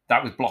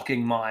that was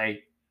blocking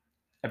my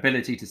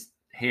ability to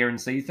hear and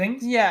see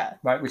things. Yeah.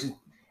 Right, which is,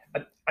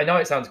 I know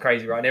it sounds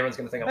crazy, right? And everyone's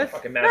going to think I'm a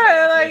fucking madman. No,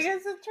 after like, this.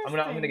 it's interesting.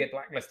 I'm going to get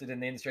blacklisted in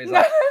the industry. It's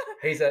like,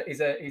 he's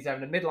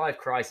having a midlife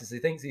crisis. He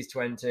thinks he's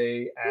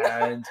 20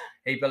 and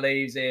he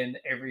believes in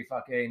every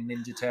fucking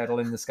Ninja Turtle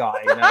in the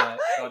sky, an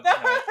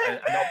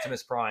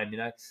Optimus Prime,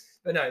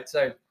 But no,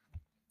 so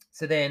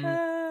then,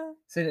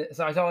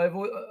 I've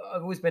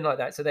always been like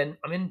that. So then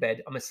I'm in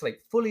bed, I'm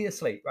asleep, fully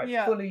asleep, right?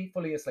 Yeah.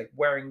 Fully asleep,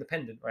 wearing the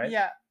pendant, right?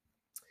 Yeah.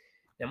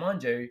 Now,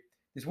 mind you,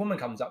 this woman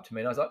comes up to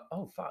me and I was like,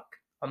 oh, fuck.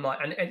 I'm like,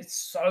 and it's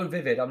so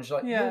vivid. I'm just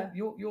like,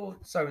 you're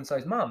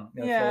so-and-so's mum,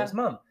 Flora's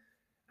mum.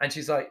 And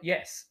she's like,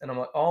 yes. And I'm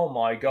like, oh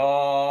my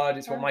God,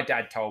 it's what my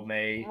dad told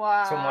me.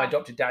 Wow. It's what my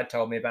adopted dad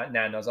told me about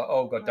Nan. I was like,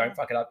 oh God, don't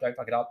fuck it up. Don't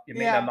fuck it up. You're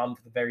meeting her mum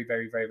for the very,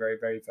 very, very, very,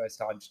 very first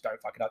time. Just don't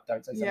fuck it up.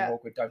 Don't say something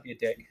awkward. Don't be a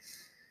dick.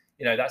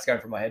 That's going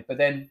through my head. But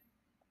then,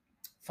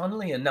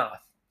 funnily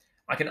enough,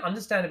 I can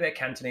understand a bit of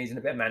Cantonese and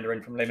a bit of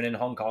Mandarin from living in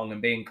Hong Kong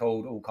and being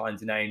called all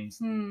kinds of names,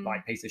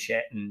 like piece of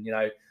shit and,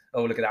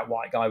 oh, look at that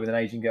white guy with an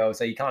Asian girl.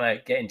 So you kind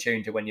of get in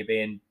tune to when you're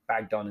being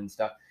bagged on and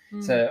stuff.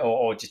 So,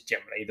 or just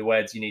generally the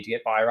words you need to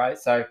get by, right?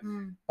 So,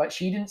 but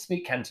she didn't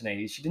speak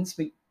Cantonese. She didn't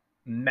speak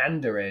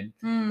Mandarin,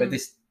 but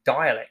this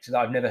dialect that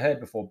I've never heard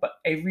before. But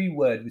every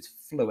word was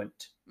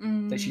fluent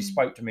that she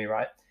spoke to me,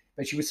 right?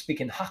 But she was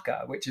speaking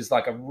Hakka, which is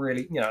like a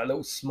really, a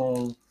little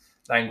small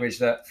language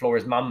that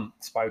Flora's mum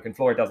spoke. And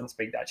Flora doesn't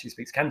speak that. She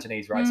speaks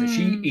Cantonese, right? So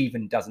she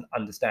even doesn't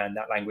understand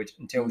that language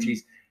until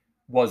she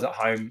was at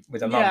home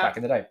with her mum back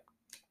in the day.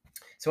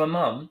 So her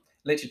mum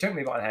literally took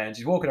me by the hand.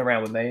 She's walking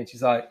around with me and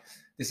she's like,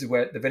 this is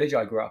where the village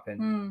I grew up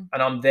in.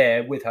 And I'm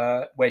there with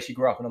her where she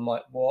grew up. And I'm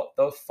like, what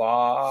the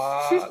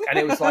fuck? And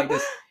it was like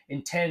this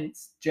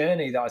intense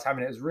journey that I was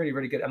having. It was really,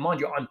 really good. And mind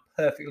you, I'm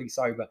perfectly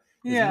sober.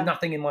 There's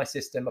nothing in my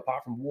system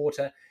apart from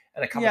water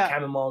and a cup of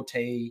chamomile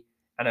tea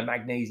and a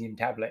magnesium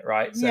tablet,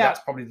 right? So that's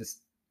probably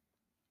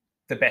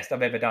the best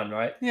I've ever done,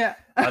 right? Yeah.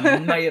 I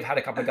may have had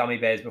a couple of gummy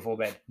bears before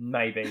bed.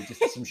 Maybe,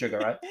 just some sugar,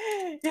 right?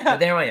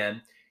 But there I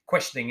am,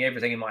 questioning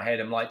everything in my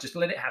head. I'm like, just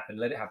let it happen.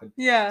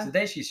 Yeah. So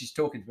there she's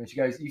talking to me. She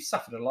goes, you've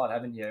suffered a lot,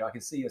 haven't you? I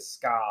can see your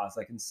scars.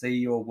 I can see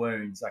your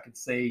wounds. I can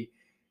see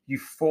you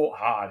fought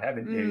hard,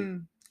 haven't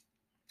you?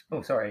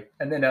 Oh, sorry.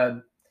 And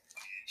then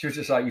she was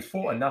just like, you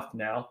fought enough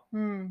now.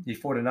 You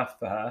fought enough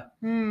for her.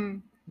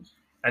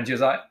 And she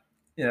was like,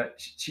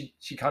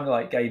 she kind of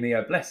like gave me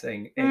a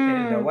blessing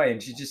in a way.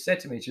 And she just said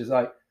to me, she was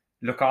like,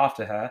 look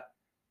after her.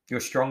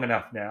 You're strong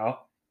enough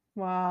now.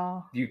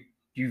 Wow.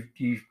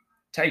 You've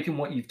taken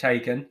what you've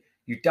taken.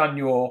 You've done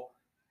your,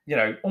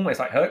 almost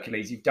like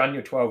Hercules. You've done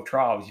your 12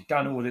 trials. You've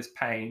done all this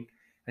pain.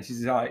 And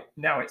she's like,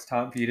 now it's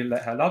time for you to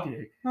let her love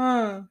you.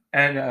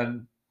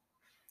 And,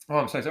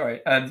 I'm so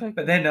sorry.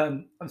 But then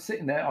I'm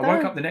sitting there. I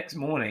woke up the next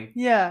morning.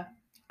 Yeah.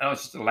 And I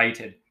was just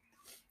elated.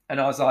 And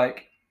I was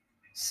like,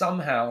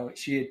 somehow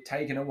she had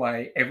taken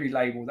away every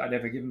label that I'd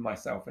ever given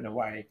myself in a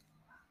way.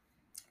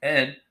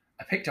 And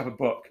I picked up a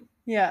book.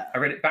 Yeah. I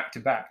read it back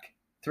to back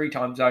 3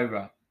 times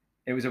over.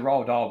 It was a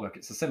Roald Dahl book.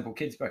 It's a simple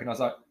kids book. And I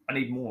was like, I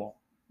need more.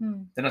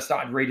 Then I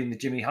started reading the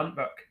Jimmy Hunt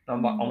book. And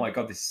I'm like, oh my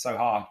God, this is so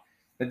hard.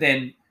 But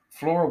then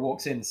Flora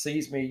walks in,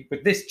 sees me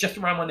with this just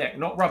around my neck,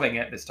 not rubbing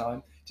it this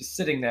time, just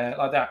sitting there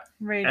like that.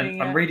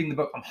 I'm reading the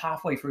book. I'm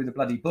halfway through the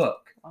bloody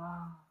book.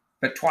 Wow.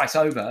 But twice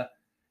over,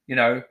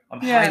 I'm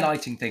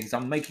highlighting things.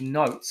 I'm making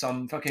notes.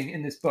 I'm fucking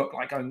in this book,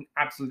 like going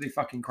absolutely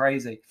fucking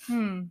crazy.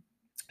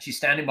 She's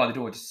standing by the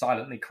door, just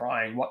silently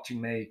crying, watching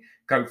me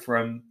go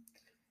from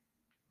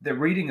the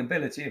reading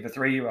ability of a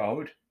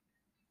 3-year-old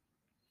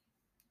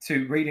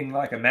to reading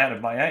like a man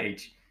of my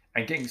age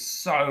and getting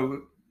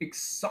so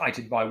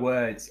excited by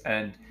words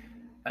and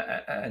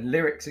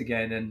lyrics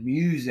again and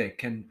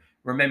music and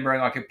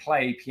remembering I could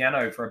play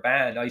piano for a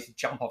band. I used to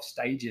jump off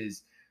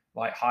stages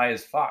like high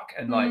as fuck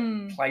and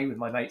like play with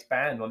my mate's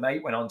band. My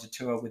mate went on to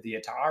tour with the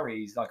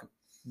Ataris, like a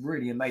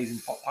really amazing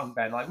pop punk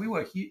band. Like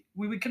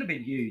we could have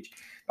been huge.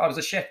 But I was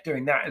a chef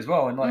doing that as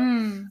well. And like,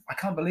 I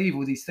can't believe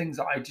all these things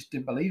that I just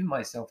didn't believe in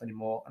myself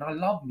anymore. And I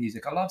love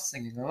music. I love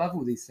singing. I love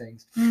all these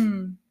things.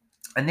 And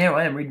there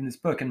I am reading this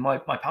book and my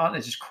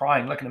partner's just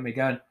crying, looking at me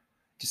going,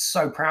 just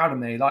so proud of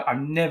me. Like I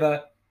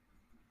never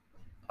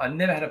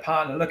had a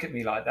partner look at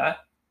me like that.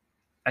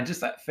 And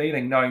just that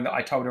feeling knowing that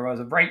I told her I was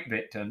a rape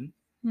victim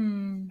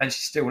and she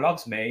still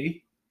loves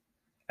me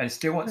and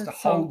still wants to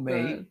hold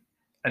me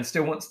and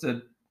still wants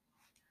to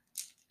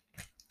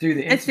do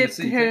the intimacy. It's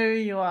who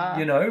you are.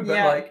 But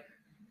like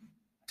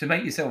to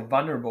make yourself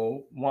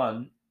vulnerable,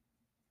 one,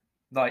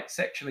 like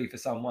sexually for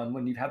someone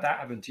when you've had that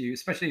happen to you,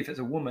 especially if it's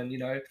a woman, you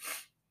know,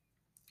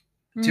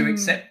 to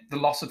accept the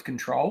loss of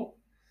control.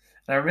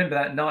 And I remember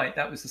that night,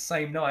 that was the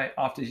same night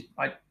after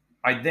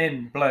I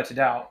then blurted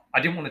out. I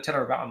didn't want to tell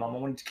her about her mum. I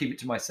wanted to keep it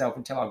to myself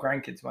and tell our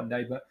grandkids one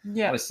day, but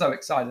I was so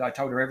excited. I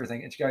told her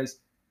everything. And she goes,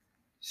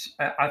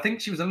 I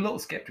think she was a little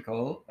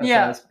skeptical at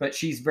first, but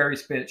she's very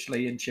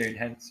spiritually in tune,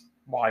 hence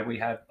why we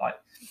have like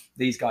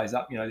these guys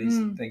up, you know, these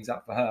things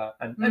up for her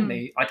and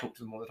me. I talk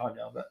to them all the time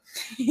now, but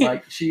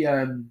like she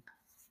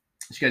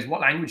goes,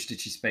 what language did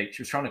she speak?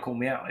 She was trying to call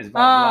me out as if I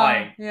was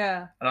lying.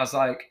 Yeah. And I was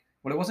like,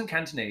 well, it wasn't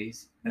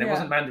Cantonese and it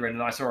wasn't Mandarin.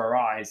 And I saw her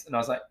eyes and I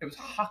was like, it was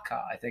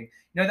Hakka, I think.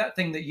 You know that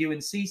thing that you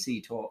and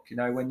Cece talk, you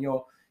know, when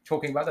you're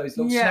talking about those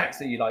little snacks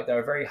that you like, they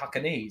were very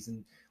Hakkanese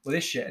and all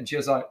this shit. And she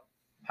was like,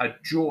 her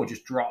jaw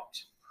just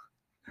dropped.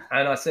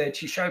 And I said,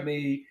 she showed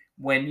me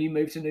when you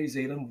moved to New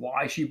Zealand,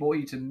 why she brought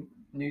you to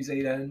New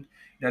Zealand,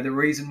 you know, the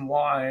reason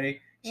why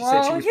she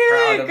said she was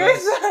proud of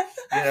us,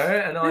 you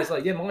know, and I was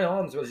like, yeah, my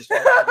arms were just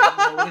like,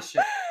 all this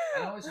shit.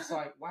 And I was just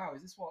like, wow,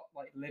 is this what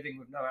like living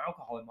with no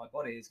alcohol in my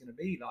body is going to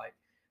be like?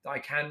 That I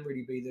can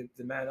really be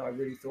the man I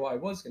really thought I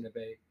was going to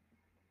be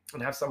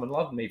and have someone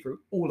love me for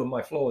all of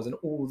my flaws and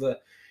all the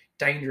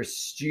dangerous,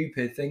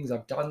 stupid things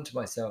I've done to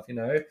myself, you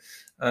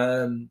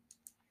know?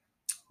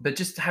 But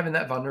just having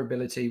that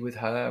vulnerability with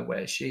her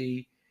where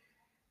she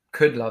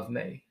could love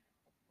me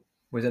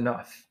was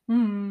enough.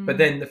 But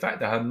then the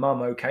fact that her mum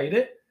okayed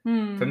it,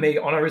 for me,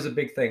 honor is a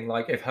big thing.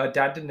 Like if her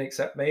dad didn't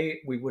accept me,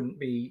 we wouldn't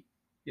be,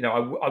 you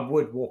know, I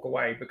would walk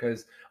away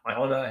because I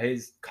honor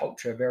his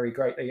culture very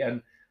greatly.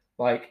 And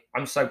like,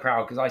 I'm so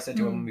proud because I said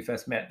to him when we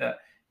first met that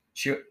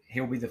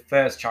he'll be the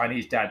first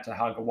Chinese dad to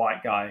hug a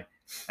white guy.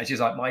 And she's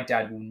like, my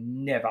dad will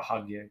never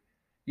hug you.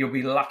 You'll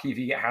be lucky if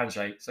you get a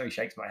handshake. So he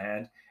shakes my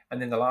hand.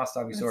 And then the last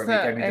time we saw him, he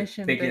gave me the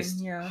Asian biggest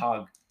thing,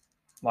 hug.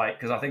 Like,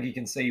 because I think he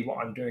can see what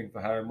I'm doing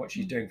for her and what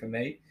she's doing for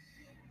me.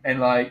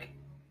 And like,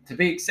 to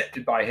be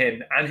accepted by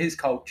him and his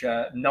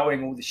culture,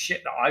 knowing all the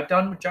shit that I've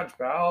done with Judge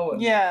Bell.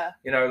 And,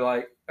 you know,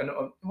 like, and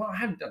well, I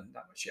haven't done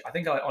that much shit. I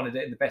think I honored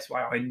it in the best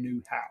way I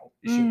knew how,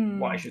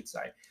 what I should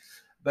say.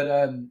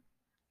 But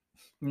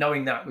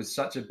knowing that was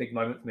such a big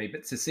moment for me.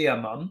 But to see her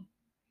mum,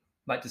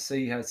 like to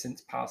see her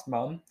since past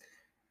mum,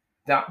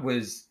 that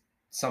was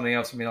something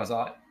else for me. I was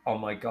like, oh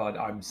my God,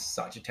 I'm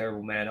such a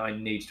terrible man. I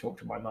need to talk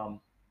to my mum.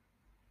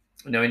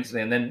 No,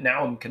 instantly. And then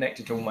now I'm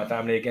connected to all my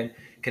family again,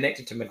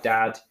 connected to my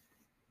dad,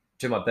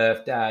 to my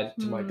birth dad,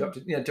 to my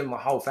doctor, you know, to my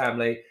whole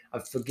family.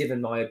 I've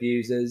forgiven my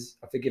abusers.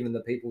 I've forgiven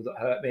the people that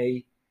hurt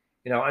me.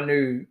 You know, I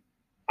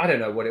don't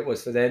know what it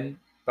was for them,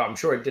 but I'm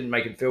sure it didn't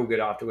make them feel good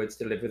afterwards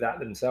to live with that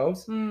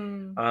themselves.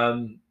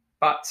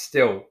 But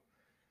still,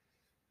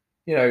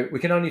 you know, we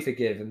can only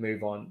forgive and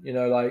move on, you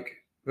know, like,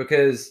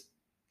 because,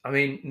 I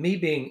mean, me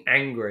being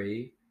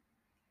angry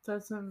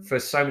for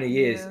so many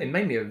years, it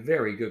made me a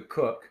very good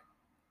cook.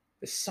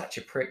 It's such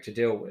a prick to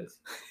deal with,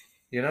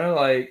 you know,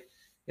 like,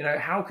 you know,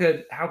 how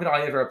could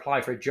I ever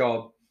apply for a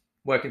job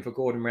working for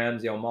Gordon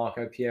Ramsay or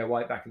Marco Pierre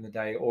White back in the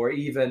day, or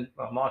even,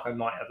 well, Marco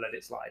might have let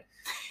it slide,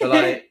 but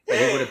like,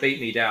 he would have beat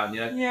me down, you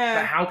know?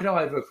 But how could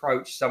I ever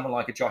approach someone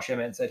like a Josh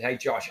Emmett and said, hey,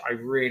 Josh, I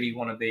really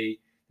want to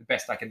be the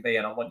best I can be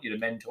and I want you to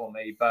mentor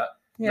me. But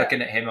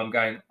looking at him, I'm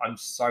going, I'm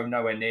so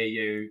nowhere near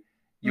you.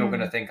 You're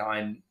going to think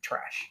I'm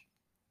trash,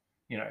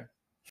 you know?